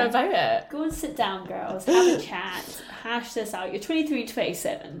other about it. Go and sit down, girls. Have a chat. Hash this out. You're 23,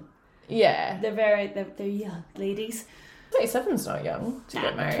 27. Yeah. They're young ladies. 27's not young to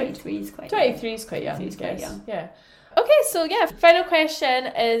get married. 23 is quite young. 23 is quite young. 23 is quite young. Yeah. Okay, so final question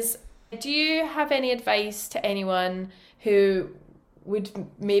is, do you have any advice to anyone who would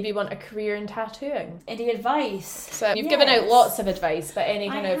maybe want a career in tattooing? Any advice? So you've given out lots of advice, but any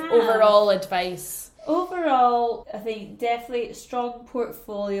kind of overall advice? Overall, I think definitely a strong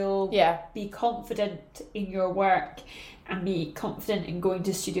portfolio. Yeah. Be confident in your work and be confident in going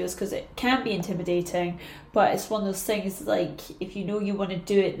to studios, because it can be intimidating, but it's one of those things like, if you know you want to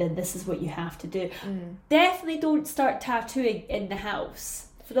do it, then this is what you have to do. Definitely don't start tattooing in the house.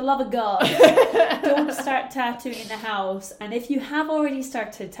 For the love of God, don't start tattooing in the house. And if you have already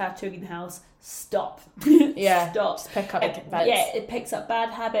started tattooing in the house, stop. Stop. Just pick up habits. It picks up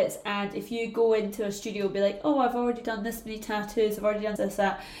bad habits. And if you go into a studio and be like, oh, I've already done this many tattoos, I've already done this,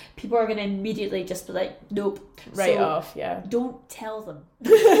 that, people are going to immediately just be like, nope. Off. Don't tell them.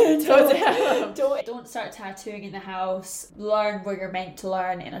 Don't start tattooing in the house. Learn where you're meant to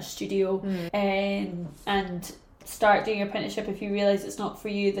learn in a studio. And start doing your apprenticeship. If you realise it's not for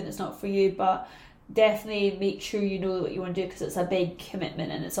you, then it's not for you, but definitely make sure you know what you want to do, because it's a big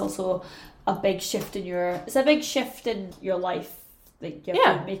commitment, and it's also a big shift in your life. Like, you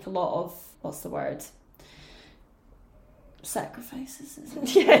have to make a lot of, what's the word? Sacrifices, isn't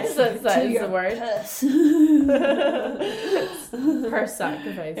it? Yes, that is the word. Per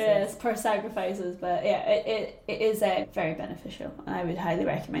sacrifices. Yes, per sacrifices. But yeah, it is very beneficial, and I would highly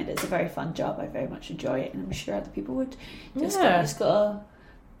recommend it. It's a very fun job. I very much enjoy it, and I'm sure other people would. Just gotta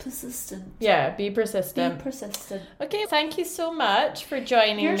persistent. Yeah, be persistent. Okay, thank you so much for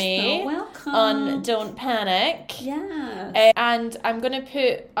joining me. You're so welcome. On Don't Panic. Yeah. And I'm gonna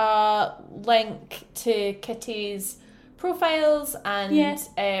put a link to Kitty's profiles and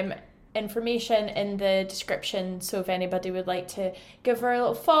information in the description, so if anybody would like to give her a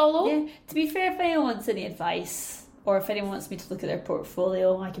little follow. Yeah, to be fair, if anyone wants any advice, or if anyone wants me to look at their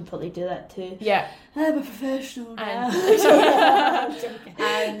portfolio, I can probably do that too. Yeah, I'm a professional now.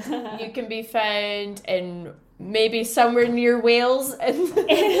 And you can be found in maybe somewhere near Wales at the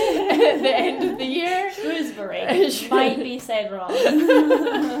end of the year. Shrewsbury. Might be said wrong.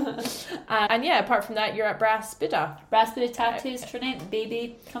 And apart from that, you're at Brass Buddha. Brass Buddha Tattoos, Trinent,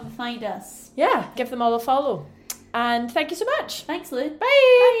 baby. Come find us. Yeah, give them all a follow. And thank you so much. Thanks, Lou. Bye.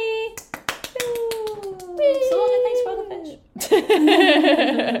 Bye. So long and thanks for all the fish.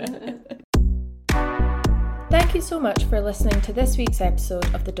 Thank you so much for listening to this week's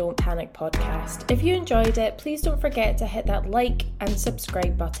episode of the Don't Panic podcast. If you enjoyed it, please don't forget to hit that like and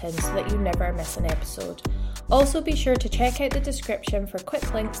subscribe button so that you never miss an episode. Also, be sure to check out the description for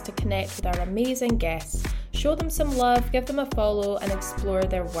quick links to connect with our amazing guests. Show them some love, give them a follow, and explore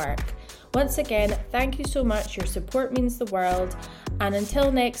their work. Once again, thank you so much. Your support means the world. And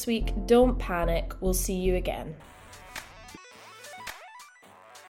until next week, don't panic. We'll see you again.